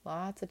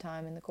 Lots of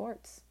time in the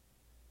courts.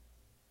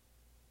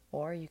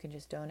 Or you can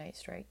just donate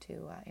straight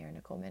to Erin,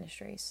 Nicole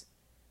Ministries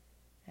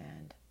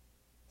and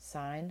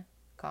sign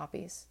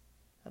copies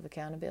of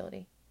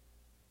accountability.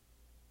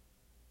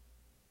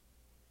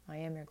 I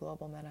am your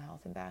global mental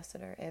health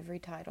ambassador. Every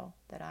title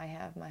that I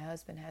have, my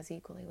husband has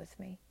equally with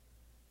me.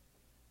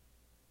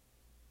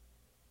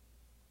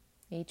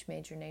 Each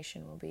major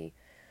nation will be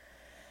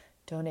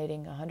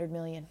donating $100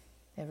 million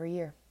every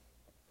year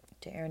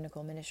to Erin,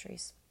 Nicole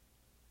Ministries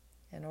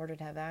in order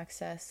to have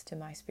access to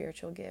my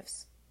spiritual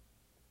gifts.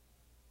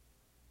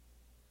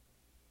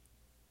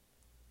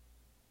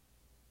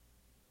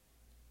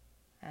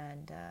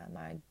 And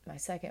my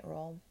second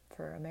role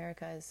for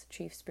America is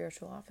Chief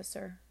Spiritual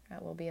Officer.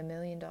 That will be $1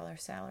 million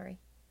salary.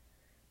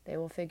 They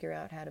will figure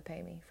out how to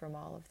pay me from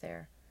all of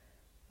their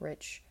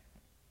rich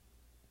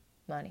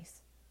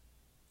monies.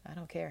 I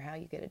don't care how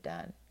you get it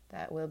done.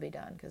 That will be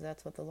done, because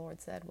that's what the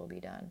Lord said will be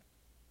done.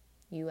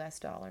 U.S.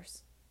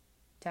 dollars.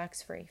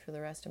 Tax-free for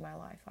the rest of my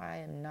life. I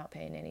am not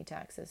paying any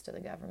taxes to the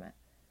government.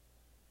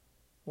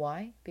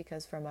 Why?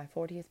 Because from my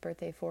 40th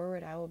birthday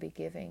forward, I will be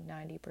giving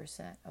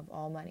 90% of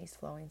all monies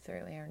flowing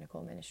through Erin,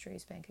 Nicole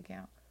Ministries' bank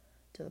account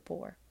to the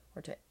poor,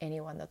 or to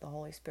anyone that the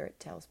Holy Spirit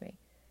tells me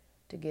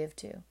to give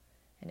to.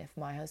 And if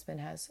my husband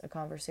has a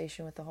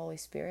conversation with the Holy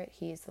Spirit,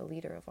 he is the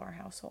leader of our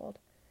household.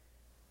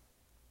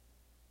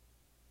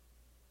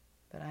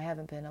 But I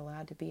haven't been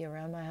allowed to be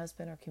around my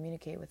husband or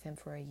communicate with him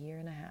for 1.5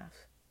 years.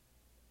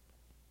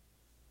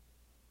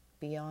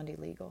 beyond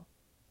illegal,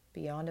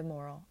 beyond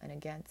immoral, and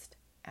against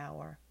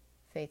our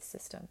faith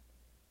system.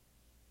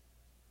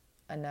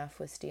 Enough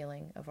with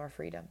stealing of our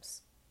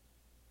freedoms.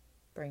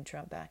 Bring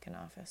Trump back in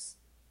office.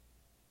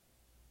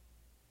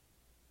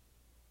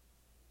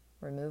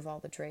 Remove all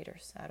the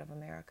traitors out of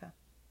America.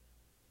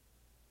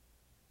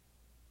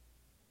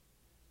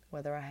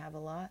 Whether I have a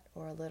lot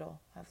or a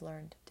little, I've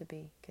learned to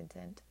be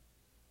content.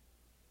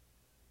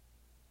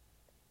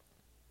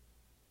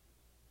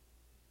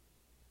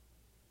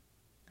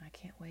 I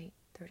can't wait.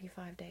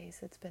 35 days.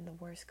 It's been the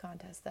worst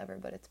contest ever,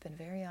 but it's been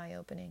very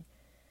eye-opening.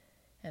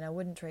 And I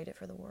wouldn't trade it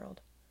for the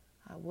world.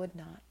 I would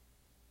not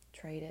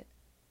trade it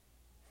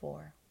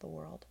for the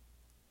world.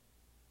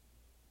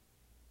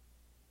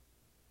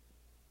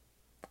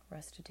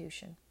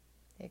 Restitution.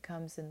 It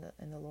comes in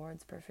the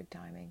Lord's perfect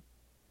timing.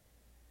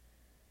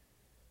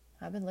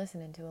 I've been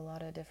listening to a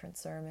lot of different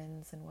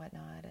sermons and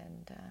whatnot,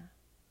 and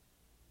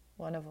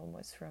one of them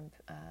was from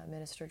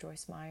Minister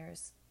Joyce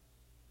Myers.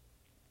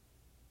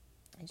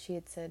 And she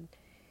had said,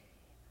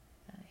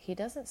 he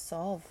doesn't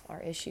solve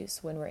our issues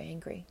when we're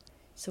angry.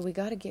 So we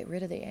got to get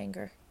rid of the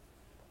anger.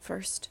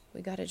 First,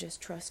 we got to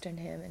just trust in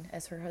him. And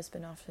as her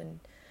husband often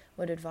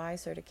would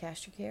advise her, to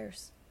cast your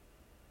cares.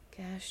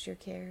 Cast your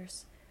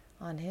cares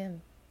on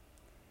him.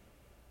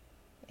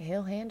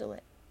 He'll handle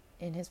it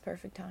in his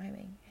perfect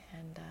timing.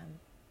 And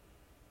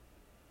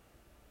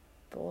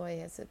boy,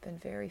 has it been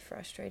very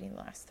frustrating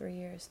the last 3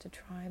 years to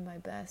try my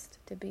best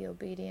to be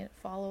obedient,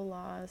 follow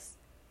laws,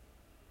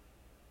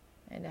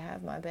 and to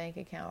have my bank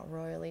account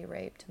royally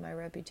raped, my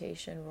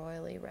reputation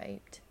royally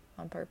raped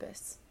on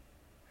purpose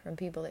from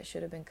people that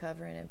should have been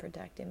covering and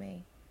protecting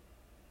me.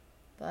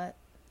 But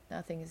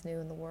nothing is new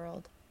in the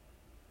world.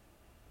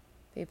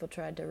 People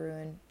tried to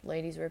ruin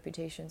ladies'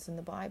 reputations in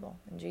the Bible,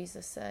 and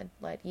Jesus said,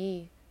 "Let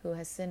ye who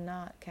has sinned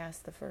not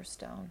cast the first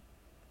stone."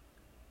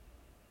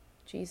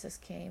 Jesus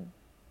came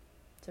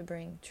to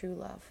bring true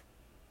love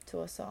to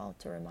us all,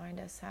 to remind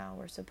us how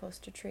we're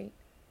supposed to treat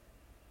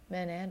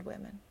men and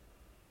women.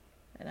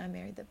 And I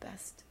married the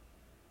best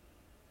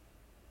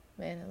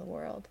man in the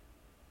world.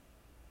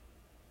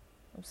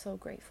 I'm so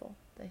grateful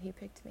that he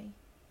picked me.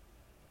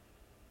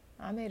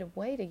 I made him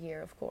wait a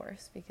year, of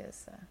course,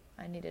 because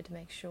I needed to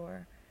make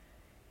sure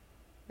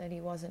that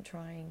he wasn't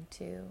trying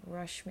to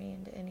rush me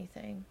into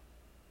anything.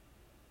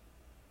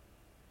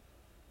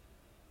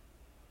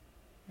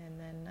 And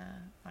then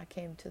I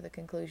came to the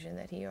conclusion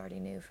that he already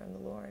knew from the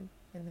Lord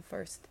in the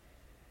first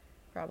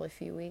probably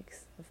few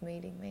weeks of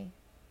meeting me.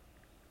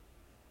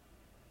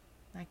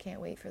 I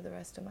can't wait for the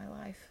rest of my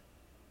life.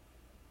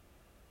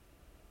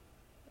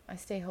 I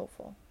stay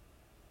hopeful,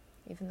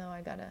 even though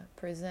I got to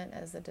present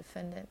as a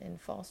defendant in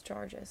false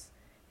charges.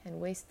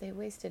 And they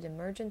wasted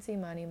emergency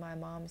money my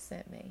mom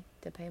sent me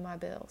to pay my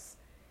bills.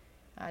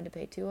 I had to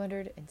pay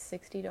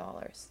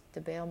 $260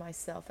 to bail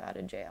myself out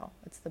of jail.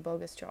 It's the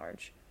bogus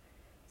charge.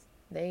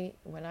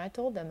 When I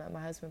told them that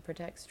my husband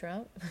protects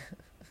Trump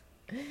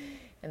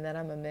and that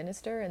I'm a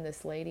minister and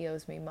this lady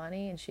owes me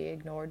money and she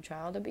ignored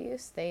child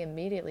abuse, they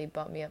immediately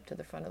bumped me up to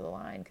the front of the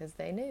line because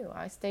they knew.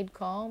 I stayed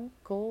calm,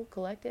 cool,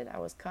 collected. I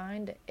was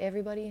kind to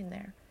everybody in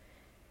there.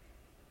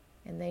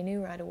 And they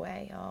knew right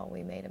away, oh,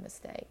 we made a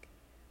mistake.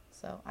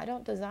 So I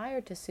don't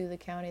desire to sue the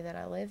county that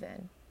I live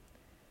in.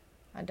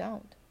 I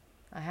don't.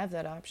 I have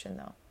that option,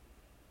 though.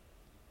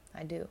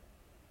 I do.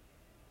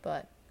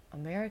 But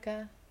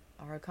America,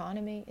 our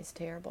economy is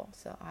terrible.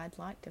 So I'd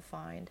like to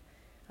find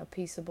a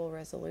peaceable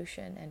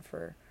resolution and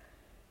for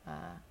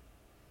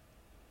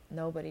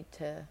nobody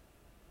to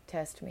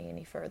test me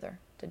any further,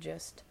 to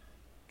just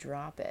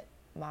drop it.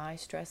 My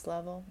stress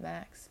level,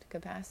 maxed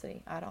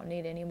capacity. I don't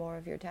need any more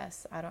of your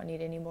tests. I don't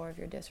need any more of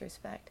your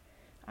disrespect.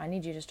 I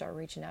need you to start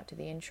reaching out to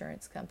the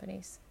insurance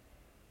companies.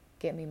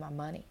 Get me my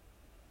money.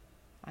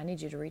 I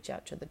need you to reach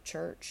out to the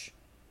church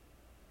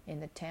in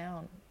the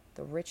town,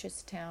 the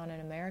richest town in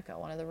America,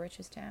 one of the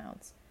richest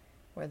towns,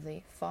 where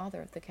the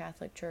father of the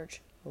Catholic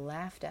Church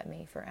laughed at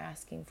me for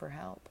asking for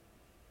help.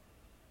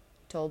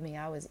 Told me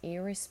I was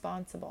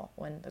irresponsible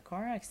when the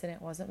car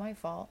accident wasn't my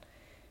fault,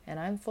 and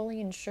I'm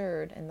fully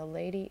insured, and the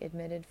lady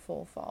admitted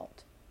full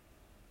fault.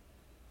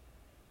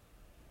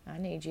 I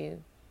need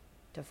you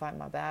to fight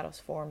my battles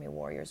for me,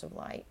 warriors of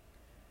light.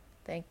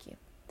 Thank you.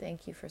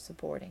 Thank you for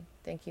supporting.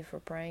 Thank you for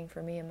praying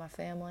for me and my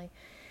family.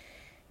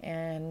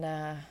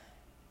 And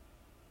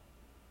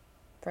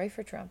pray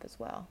for Trump as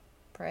well.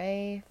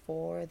 Pray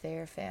for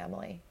their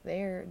family.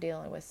 They're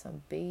dealing with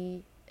some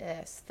BS,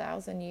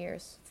 1,000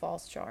 years,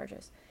 false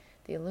charges.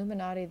 The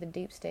Illuminati, the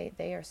deep state,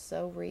 they are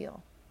so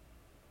real.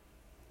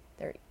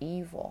 They're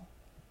evil.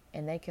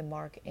 And they can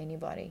mark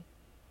anybody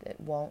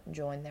that won't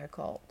join their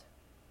cult.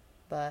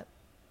 But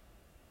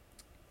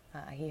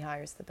he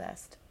hires the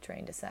best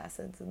trained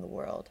assassins in the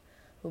world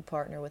who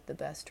partner with the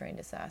best trained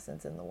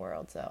assassins in the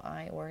world. So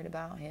I ain't worried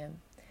about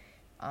him.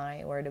 I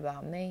ain't worried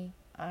about me.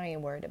 I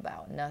ain't worried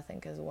about nothing,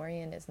 because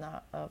worrying is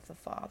not of the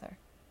Father.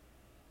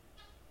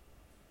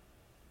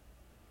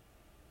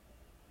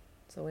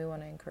 So we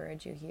want to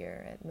encourage you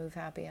here at Move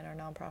Happy and our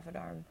nonprofit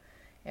arm,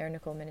 Erin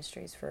Nicole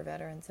Ministries for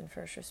veterans and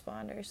first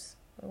responders.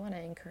 We want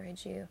to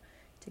encourage you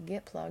to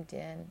get plugged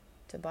in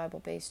to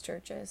Bible-based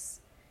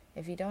churches.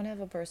 If you don't have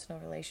a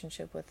personal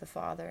relationship with the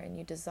Father and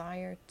you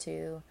desire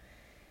to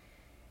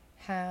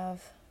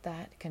have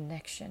that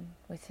connection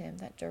with Him,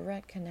 that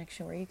direct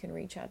connection where you can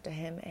reach out to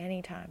Him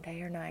anytime,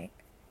 day or night,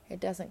 it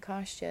doesn't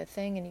cost you a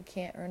thing and you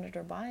can't earn it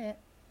or buy it.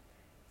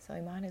 So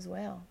you might as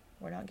well.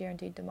 We're not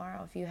guaranteed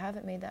tomorrow. If you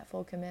haven't made that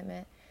full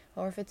commitment,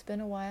 or if it's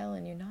been a while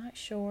and you're not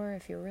sure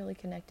if you're really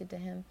connected to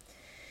Him,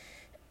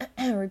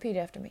 repeat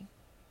after me.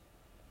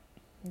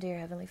 Dear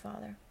Heavenly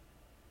Father,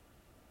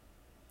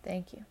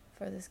 thank you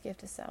for this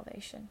gift of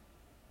salvation.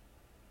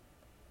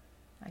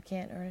 I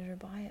can't earn it or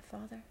buy it,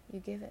 Father. You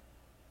give it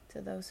to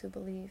those who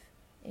believe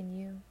in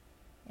you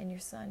and your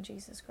Son,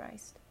 Jesus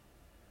Christ.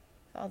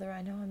 Father,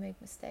 I know I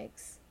make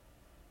mistakes,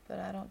 but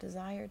I don't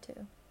desire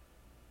to.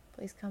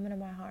 Please come into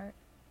my heart.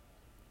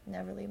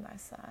 Never leave my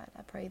side.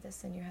 I pray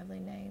this in your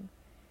heavenly name.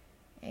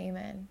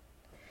 Amen.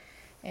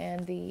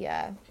 And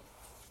the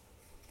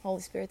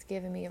Holy Spirit's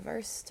given me a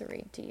verse to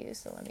read to you,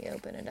 so let me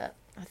open it up.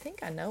 I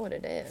think I know what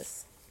it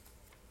is.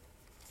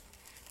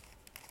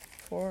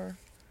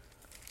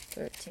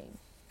 4:13.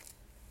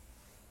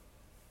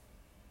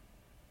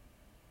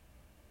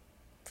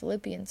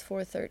 Philippians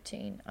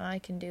 4:13. I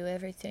can do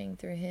everything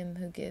through Him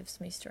who gives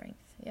me strength.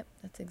 Yep,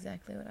 that's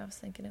exactly what I was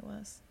thinking it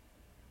was.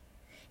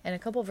 And a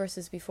couple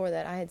verses before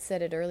that, I had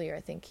said it earlier.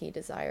 I think He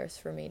desires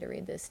for me to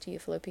read this to you.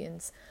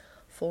 Philippians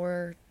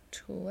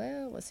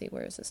 4:12. Let's see,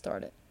 where does it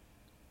start at?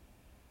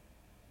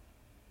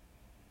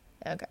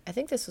 Okay, I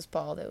think this was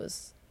Paul that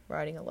was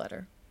writing a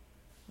letter.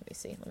 Let me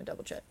see. Let me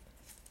double check.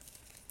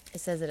 It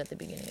says it at the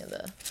beginning of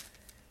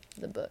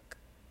the book.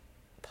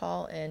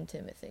 Paul and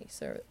Timothy.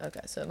 So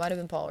it might have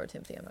been Paul or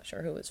Timothy. I'm not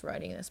sure who was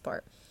writing this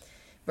part.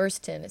 Verse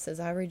 10. It says,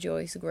 "I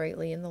rejoice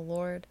greatly in the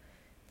Lord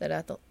that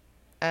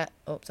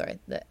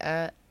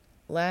at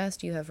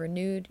last you have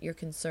renewed your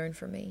concern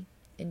for me.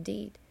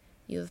 Indeed,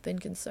 you have been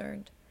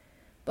concerned,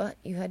 but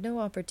you had no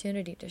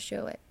opportunity to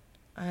show it.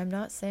 I am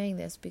not saying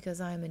this because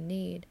I am in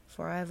need,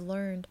 for I have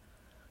learned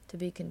to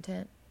be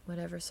content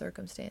whatever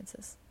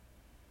circumstances.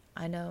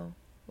 I know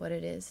what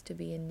it is to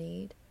be in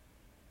need,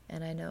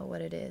 and I know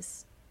what it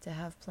is to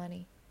have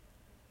plenty.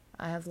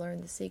 I have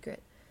learned the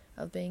secret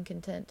of being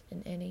content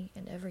in any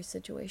and every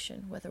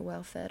situation, whether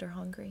well-fed or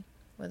hungry,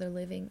 whether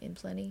living in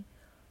plenty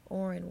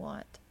or in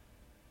want.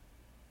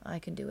 I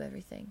can do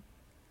everything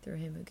through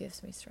Him who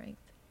gives me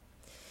strength."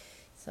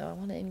 So I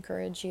want to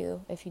encourage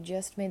you, if you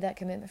just made that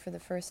commitment for the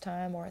first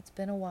time or it's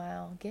been a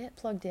while, get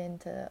plugged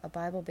into a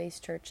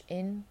Bible-based church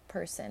in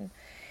person.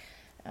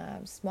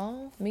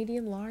 Small,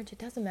 medium, large, it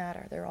doesn't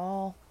matter. They're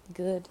all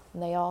good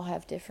and they all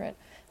have different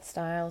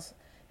styles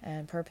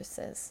and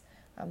purposes.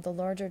 The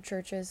larger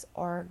churches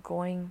are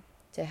going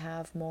to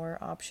have more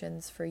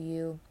options for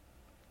you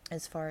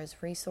as far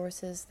as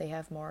resources. They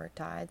have more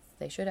tithes.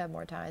 They should have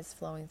more tithes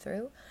flowing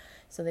through.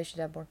 So they should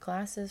have more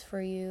classes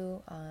for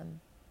you,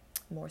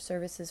 more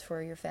services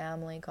for your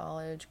family,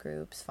 college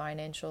groups,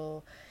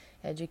 financial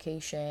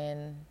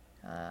education.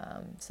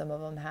 Some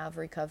of them have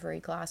recovery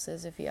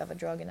classes if you have a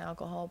drug and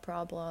alcohol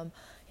problem.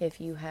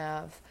 If you're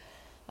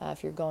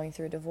going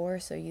through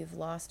divorce or you've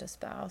lost a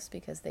spouse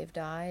because they've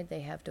died,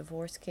 they have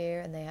divorce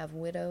care and they have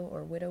widow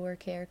or widower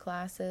care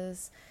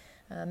classes.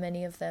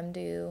 Many of them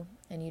do.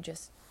 And you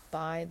just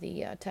buy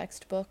the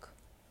textbook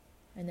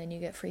and then you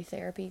get free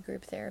therapy,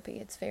 group therapy.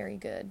 It's very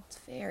good. It's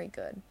very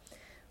good.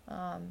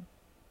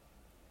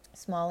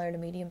 Smaller to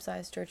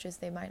medium-sized churches,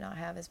 they might not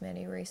have as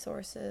many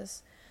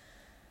resources,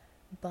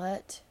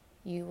 but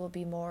you will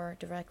be more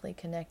directly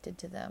connected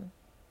to them.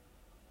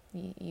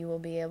 You will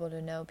be able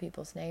to know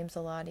people's names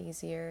a lot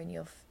easier, and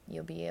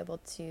you'll be able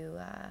to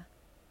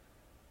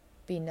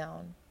be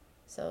known.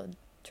 So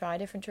try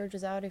different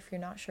churches out. If you're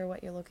not sure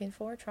what you're looking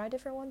for, try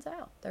different ones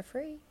out. They're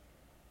free.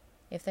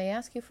 If they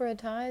ask you for a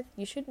tithe,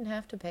 you shouldn't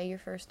have to pay your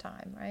first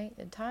time, right?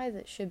 A tithe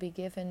that should be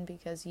given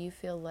because you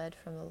feel led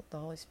from the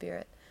Holy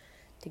Spirit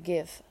to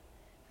give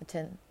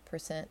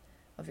 10%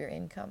 of your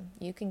income.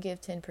 You can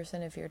give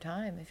 10% of your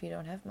time if you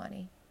don't have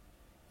money.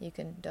 You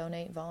can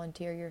donate,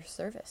 volunteer your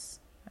service,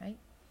 right?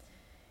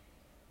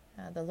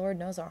 The Lord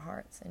knows our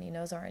hearts and He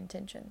knows our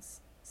intentions.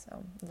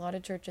 So a lot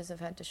of churches have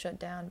had to shut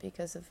down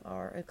because of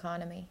our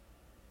economy.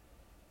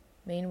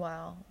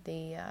 Meanwhile,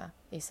 the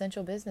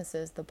essential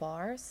businesses, the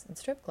bars and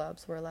strip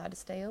clubs, were allowed to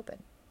stay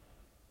open.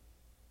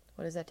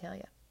 What does that tell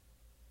you?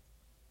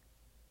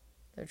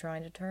 They're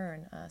trying to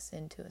turn us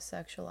into a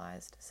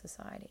sexualized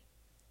society.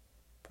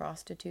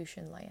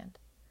 Prostitution land,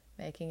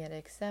 making it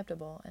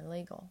acceptable and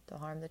legal to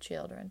harm the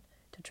children,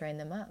 to train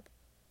them up,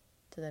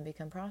 to then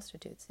become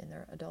prostitutes in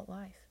their adult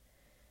life.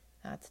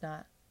 That's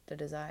not the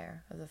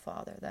desire of the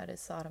Father. That is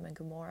Sodom and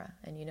Gomorrah.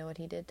 And you know what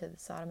He did to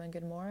Sodom and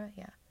Gomorrah?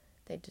 Yeah,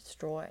 they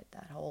destroyed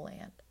that whole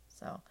land.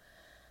 So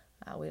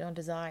we don't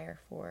desire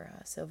for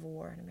civil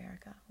war in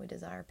America. We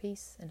desire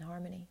peace and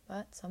harmony.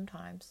 But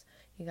sometimes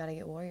you got to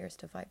get warriors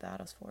to fight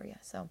battles for you.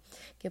 So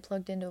get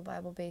plugged into a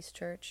Bible-based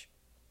church.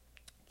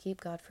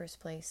 Keep God first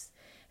place.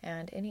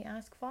 And any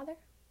ask, Father?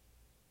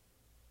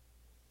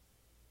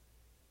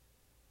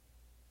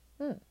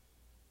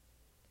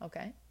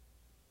 Okay.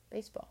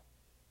 Baseball.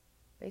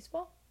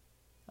 Baseball?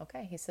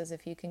 Okay, he says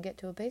if you can get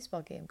to a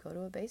baseball game, go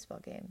to a baseball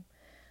game.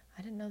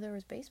 I didn't know there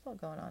was baseball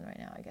going on right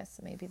now. I guess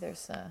maybe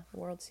there's a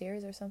World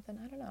Series or something.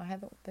 I don't know. I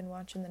haven't been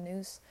watching the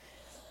news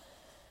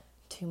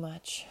too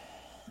much.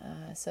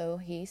 So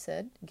he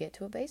said, get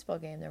to a baseball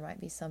game. There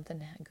might be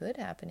something good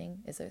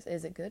happening. Is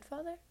it good,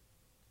 Father?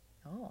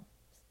 Oh,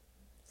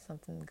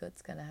 something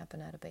good's going to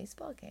happen at a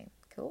baseball game.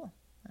 Cool.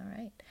 All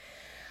right.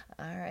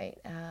 All right.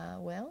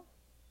 Well,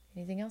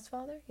 anything else,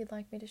 Father, you'd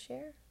like me to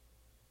share?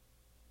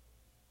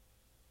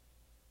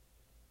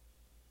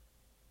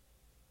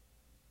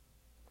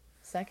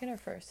 Second or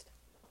first?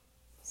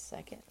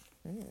 Second.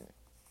 I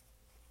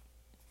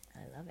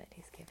love it.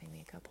 He's giving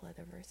me a couple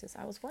other verses.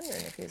 I was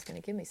wondering if he was going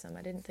to give me some.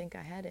 I didn't think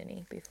I had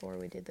any before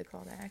we did the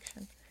call to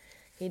action.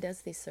 He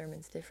does these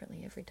sermons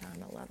differently every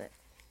time. I love it.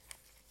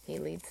 He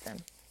leads them.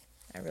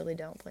 I really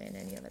don't plan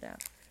any of it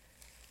out.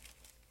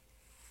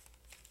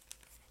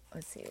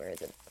 Let's see, where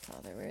is it,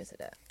 Father? Where is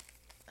it at?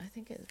 I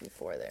think it's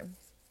before there.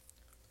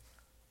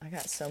 I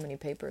got so many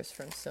papers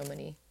from so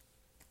many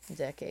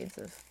decades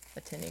of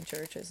attending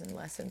churches and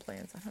lesson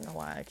plans. I don't know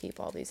why I keep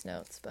all these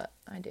notes, but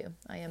I do.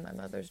 I am my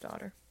mother's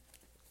daughter.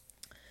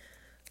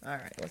 All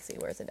right, let's see.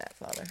 Where's it at,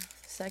 Father?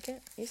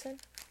 Second, you said?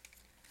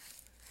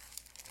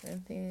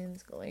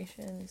 Corinthians,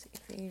 Galatians,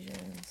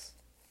 Ephesians,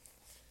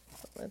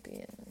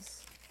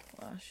 Philippians,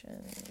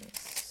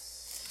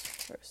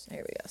 Colossians. First,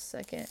 here we go.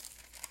 Second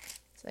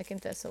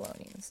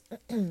Thessalonians.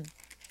 2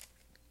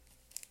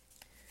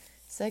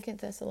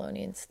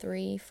 Thessalonians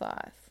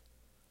 3:5.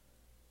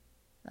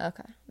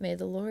 Okay. May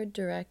the Lord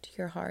direct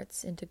your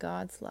hearts into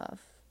God's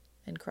love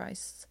and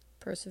Christ's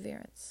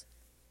perseverance.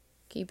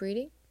 Keep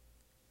reading?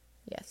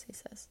 Yes, he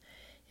says.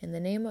 In the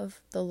name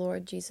of the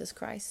Lord Jesus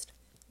Christ,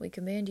 we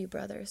command you,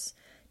 brothers,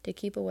 to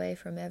keep away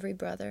from every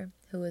brother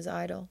who is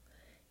idle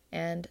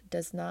and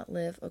does not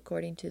live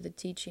according to the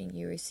teaching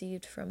you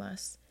received from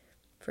us.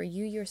 For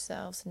you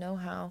yourselves know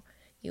how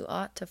you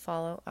ought to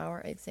follow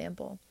our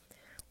example.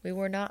 We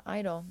were not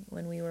idle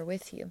when we were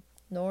with you,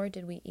 nor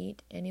did we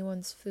eat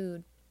anyone's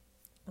food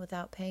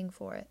without paying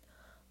for it.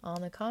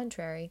 On the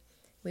contrary,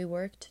 we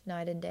worked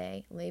night and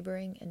day,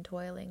 laboring and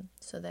toiling,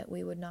 so that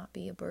we would not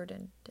be a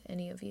burden to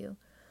any of you.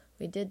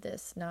 We did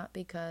this not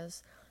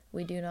because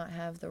we do not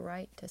have the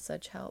right to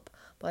such help,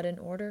 but in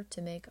order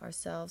to make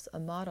ourselves a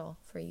model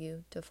for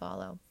you to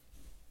follow.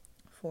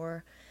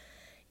 For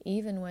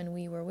even when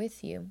we were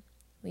with you,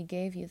 we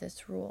gave you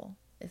this rule: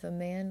 if a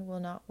man will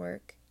not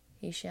work,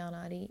 he shall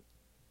not eat.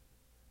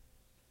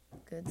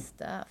 Good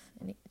stuff.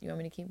 You want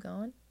me to keep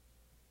going?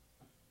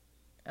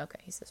 Okay,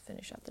 he says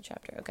finish up the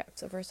chapter. Okay,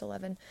 so verse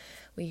 11.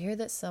 We hear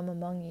that some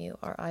among you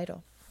are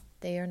idle.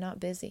 They are not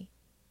busy.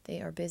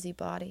 They are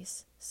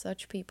busybodies.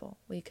 Such people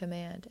we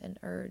command and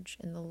urge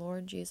in the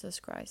Lord Jesus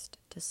Christ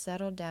to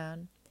settle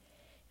down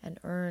and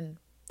earn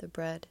the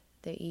bread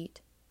they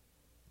eat.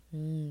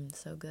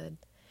 So good.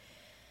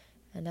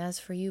 And as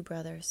for you,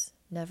 brothers,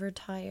 never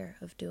tire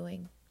of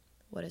doing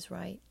what is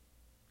right.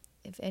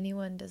 If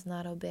anyone does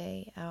not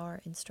obey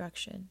our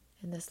instruction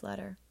in this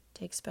letter,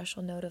 take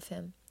special note of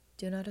him.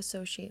 Do not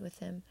associate with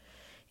him,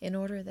 in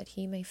order that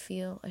he may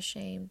feel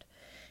ashamed.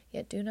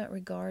 Yet do not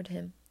regard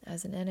him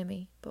as an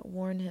enemy, but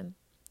warn him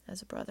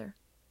as a brother.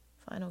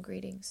 Final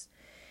greetings.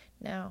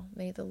 Now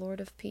may the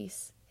Lord of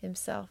peace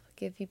himself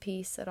give you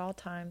peace at all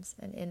times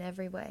and in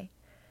every way.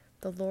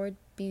 The Lord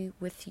be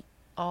with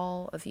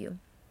all of you.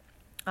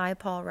 I,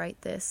 Paul,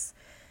 write this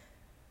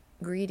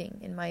greeting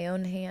in my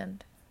own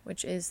hand,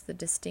 which is the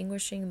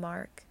distinguishing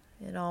mark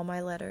in all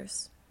my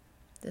letters.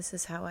 This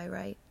is how I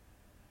write.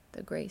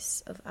 The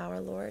grace of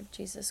our Lord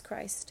Jesus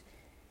Christ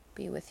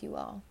be with you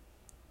all.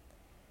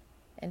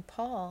 And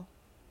Paul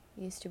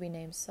used to be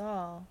named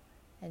Saul,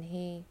 and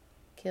he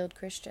killed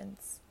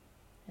Christians.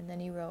 And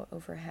then he wrote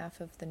over half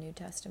of the New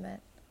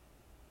Testament.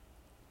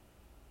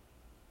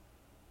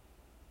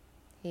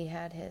 He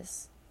had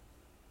his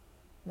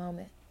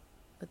moment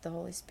with the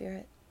Holy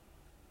Spirit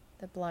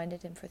that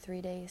blinded him for 3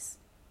 days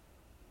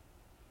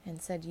and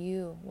said,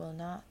 you will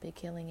not be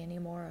killing any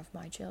more of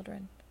my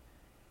children.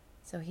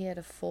 So he had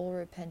a full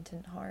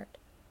repentant heart.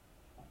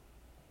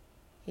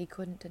 He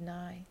couldn't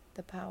deny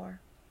the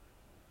power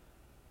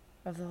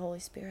of the Holy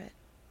Spirit,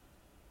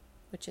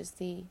 which is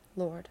the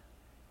Lord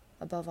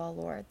above all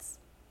lords.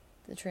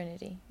 The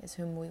Trinity is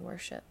whom we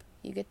worship.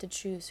 You get to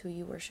choose who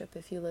you worship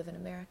if you live in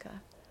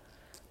America,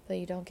 but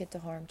you don't get to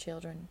harm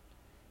children,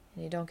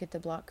 and you don't get to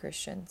block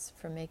Christians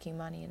from making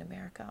money in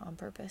America on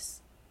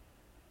purpose.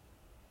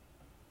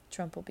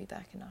 Trump will be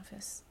back in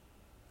office.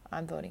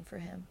 I'm voting for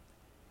him.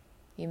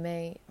 You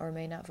may or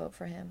may not vote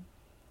for him,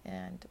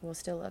 and we'll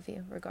still love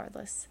you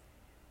regardless.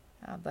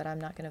 But I'm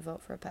not going to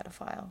vote for a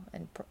pedophile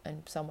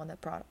and someone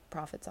that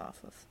profits off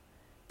of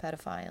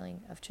pedophiling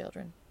of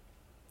children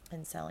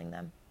and selling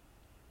them.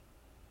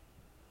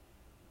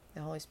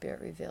 The Holy Spirit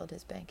revealed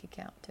his bank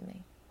account to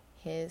me,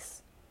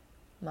 his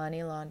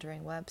money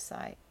laundering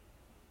website.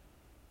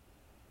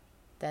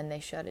 Then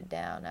they shut it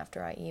down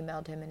after I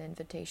emailed him an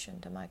invitation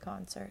to my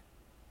concert.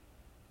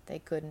 They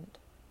couldn't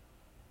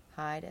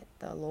hide it.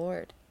 The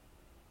Lord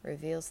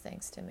reveals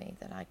things to me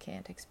that I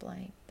can't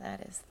explain.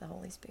 That is the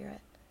Holy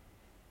Spirit.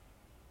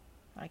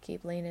 I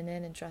keep leaning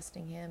in and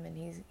trusting Him,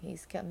 and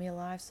He's kept me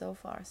alive so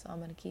far, so I'm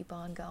going to keep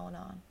on going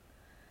on.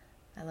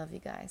 I love you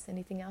guys.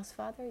 Anything else,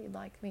 Father, you'd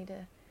like me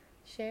to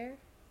share?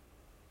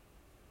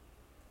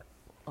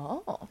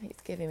 Oh,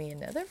 He's giving me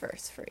another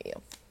verse for you.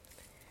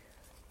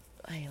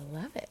 I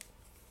love it.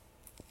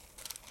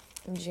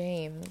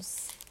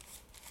 James.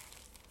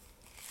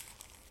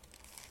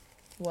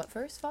 What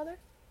verse, Father?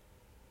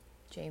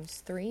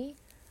 James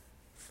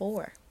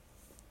 3:4.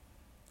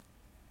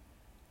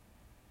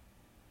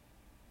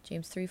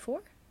 James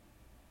 3:4?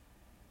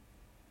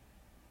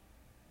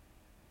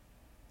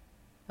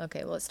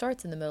 Okay, well, it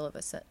starts in the middle of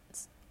a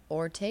sentence.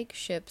 Or take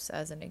ships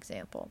as an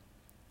example.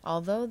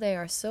 Although they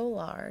are so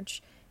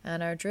large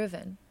and are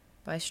driven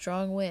by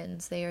strong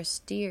winds, they are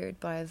steered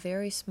by a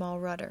very small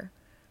rudder,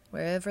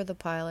 wherever the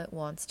pilot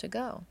wants to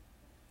go.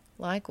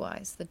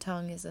 Likewise, the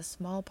tongue is a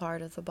small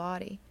part of the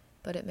body,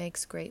 but it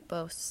makes great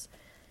boasts.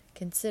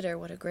 Consider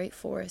what a great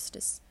forest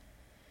is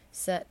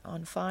set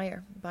on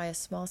fire by a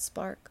small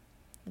spark.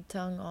 The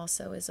tongue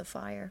also is a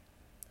fire,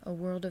 a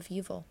world of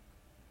evil.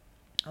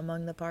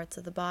 Among the parts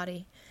of the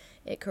body,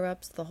 it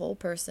corrupts the whole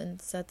person,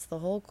 sets the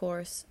whole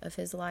course of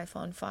his life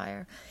on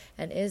fire,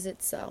 and is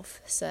itself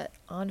set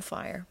on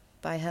fire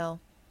by hell.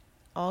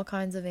 All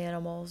kinds of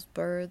animals,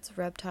 birds,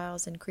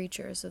 reptiles, and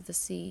creatures of the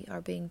sea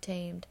are being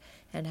tamed,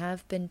 and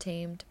have been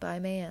tamed by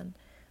man,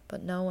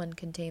 but no one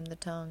can tame the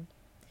tongue.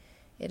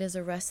 It is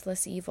a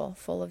restless evil,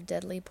 full of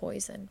deadly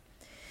poison.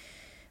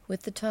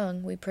 With the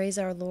tongue we praise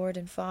our Lord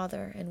and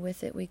Father, and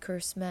with it we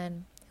curse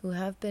men, who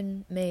have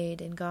been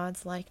made in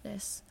God's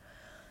likeness.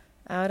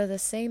 Out of the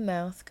same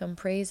mouth come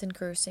praise and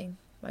cursing.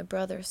 My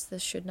brothers,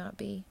 this should not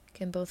be.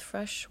 Can both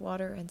fresh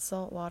water and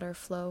salt water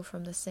flow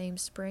from the same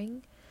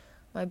spring?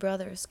 My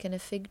brothers, can a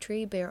fig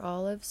tree bear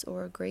olives,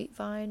 or a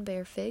grapevine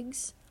bear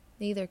figs?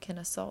 Neither can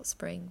a salt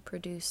spring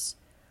produce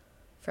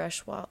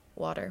fresh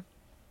water.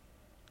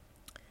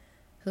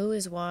 Who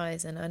is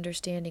wise and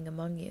understanding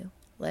among you?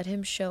 Let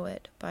him show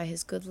it by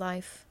his good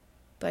life,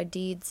 by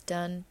deeds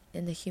done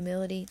in the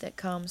humility that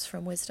comes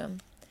from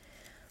wisdom.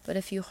 But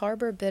if you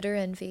harbor bitter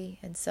envy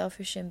and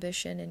selfish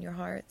ambition in your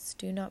hearts,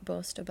 do not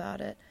boast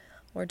about it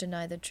or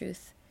deny the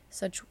truth.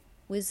 Such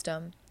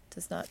wisdom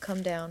does not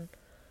come down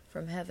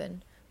from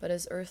heaven, but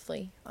is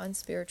earthly,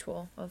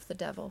 unspiritual, of the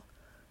devil.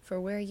 For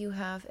where you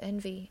have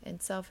envy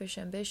and selfish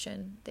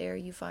ambition, there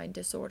you find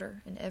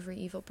disorder and every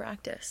evil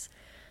practice.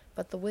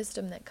 But the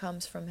wisdom that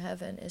comes from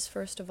heaven is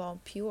first of all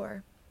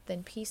pure,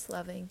 then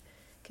peace-loving,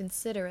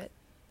 considerate,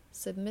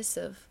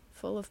 submissive,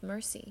 full of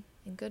mercy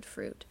and good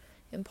fruit,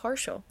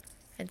 impartial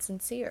and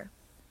sincere,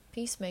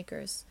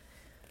 peacemakers,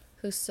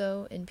 who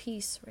sow in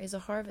peace raise a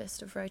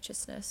harvest of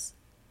righteousness.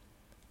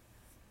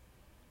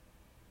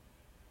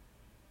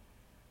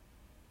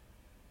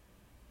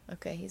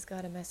 Okay, He's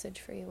got a message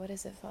for you. What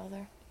is it,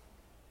 Father?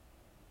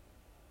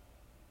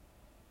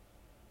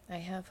 I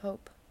have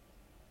hope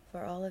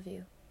for all of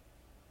you.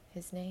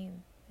 His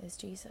name is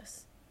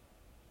Jesus.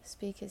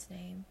 Speak His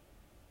name.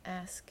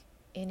 Ask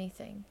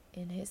anything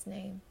in His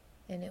name,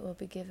 and it will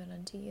be given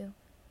unto you.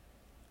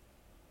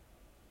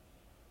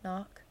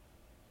 Knock,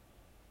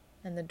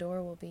 and the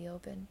door will be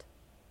opened.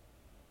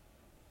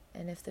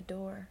 And if the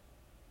door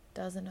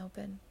doesn't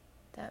open,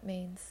 that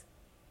means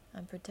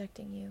I'm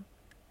protecting you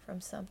from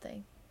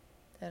something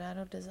that I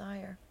don't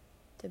desire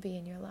to be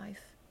in your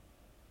life.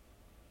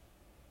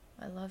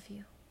 I love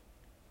you.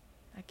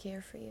 I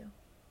care for you.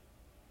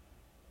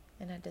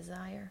 And I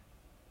desire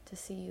to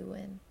see you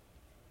win.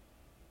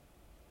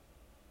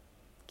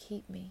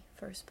 Keep me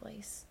first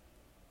place.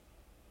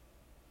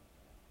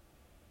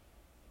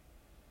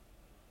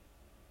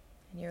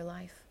 And your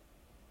life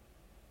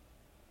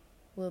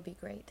will be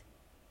great.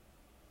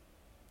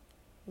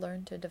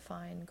 Learn to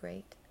define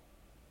great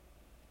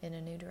in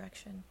a new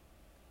direction.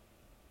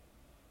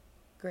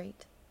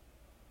 Great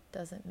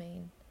doesn't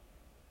mean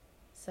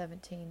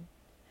 17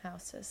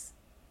 houses.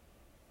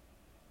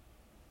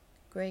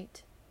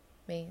 Great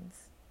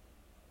means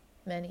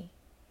many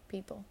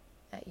people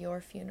at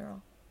your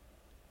funeral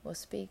will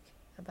speak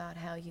about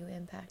how you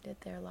impacted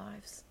their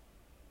lives.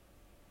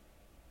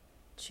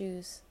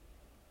 Choose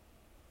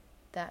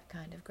that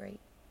kind of great.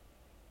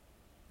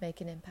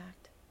 Make an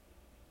impact.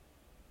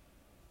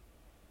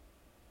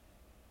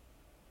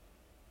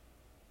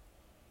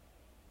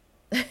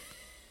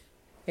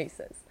 He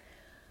says.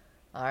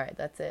 All right,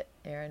 that's it.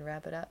 Erin,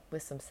 wrap it up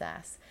with some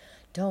sass.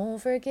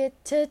 Don't forget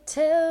to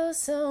tell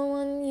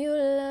someone you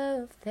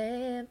love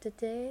them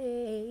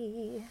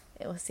today.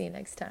 And we'll see you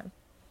next time.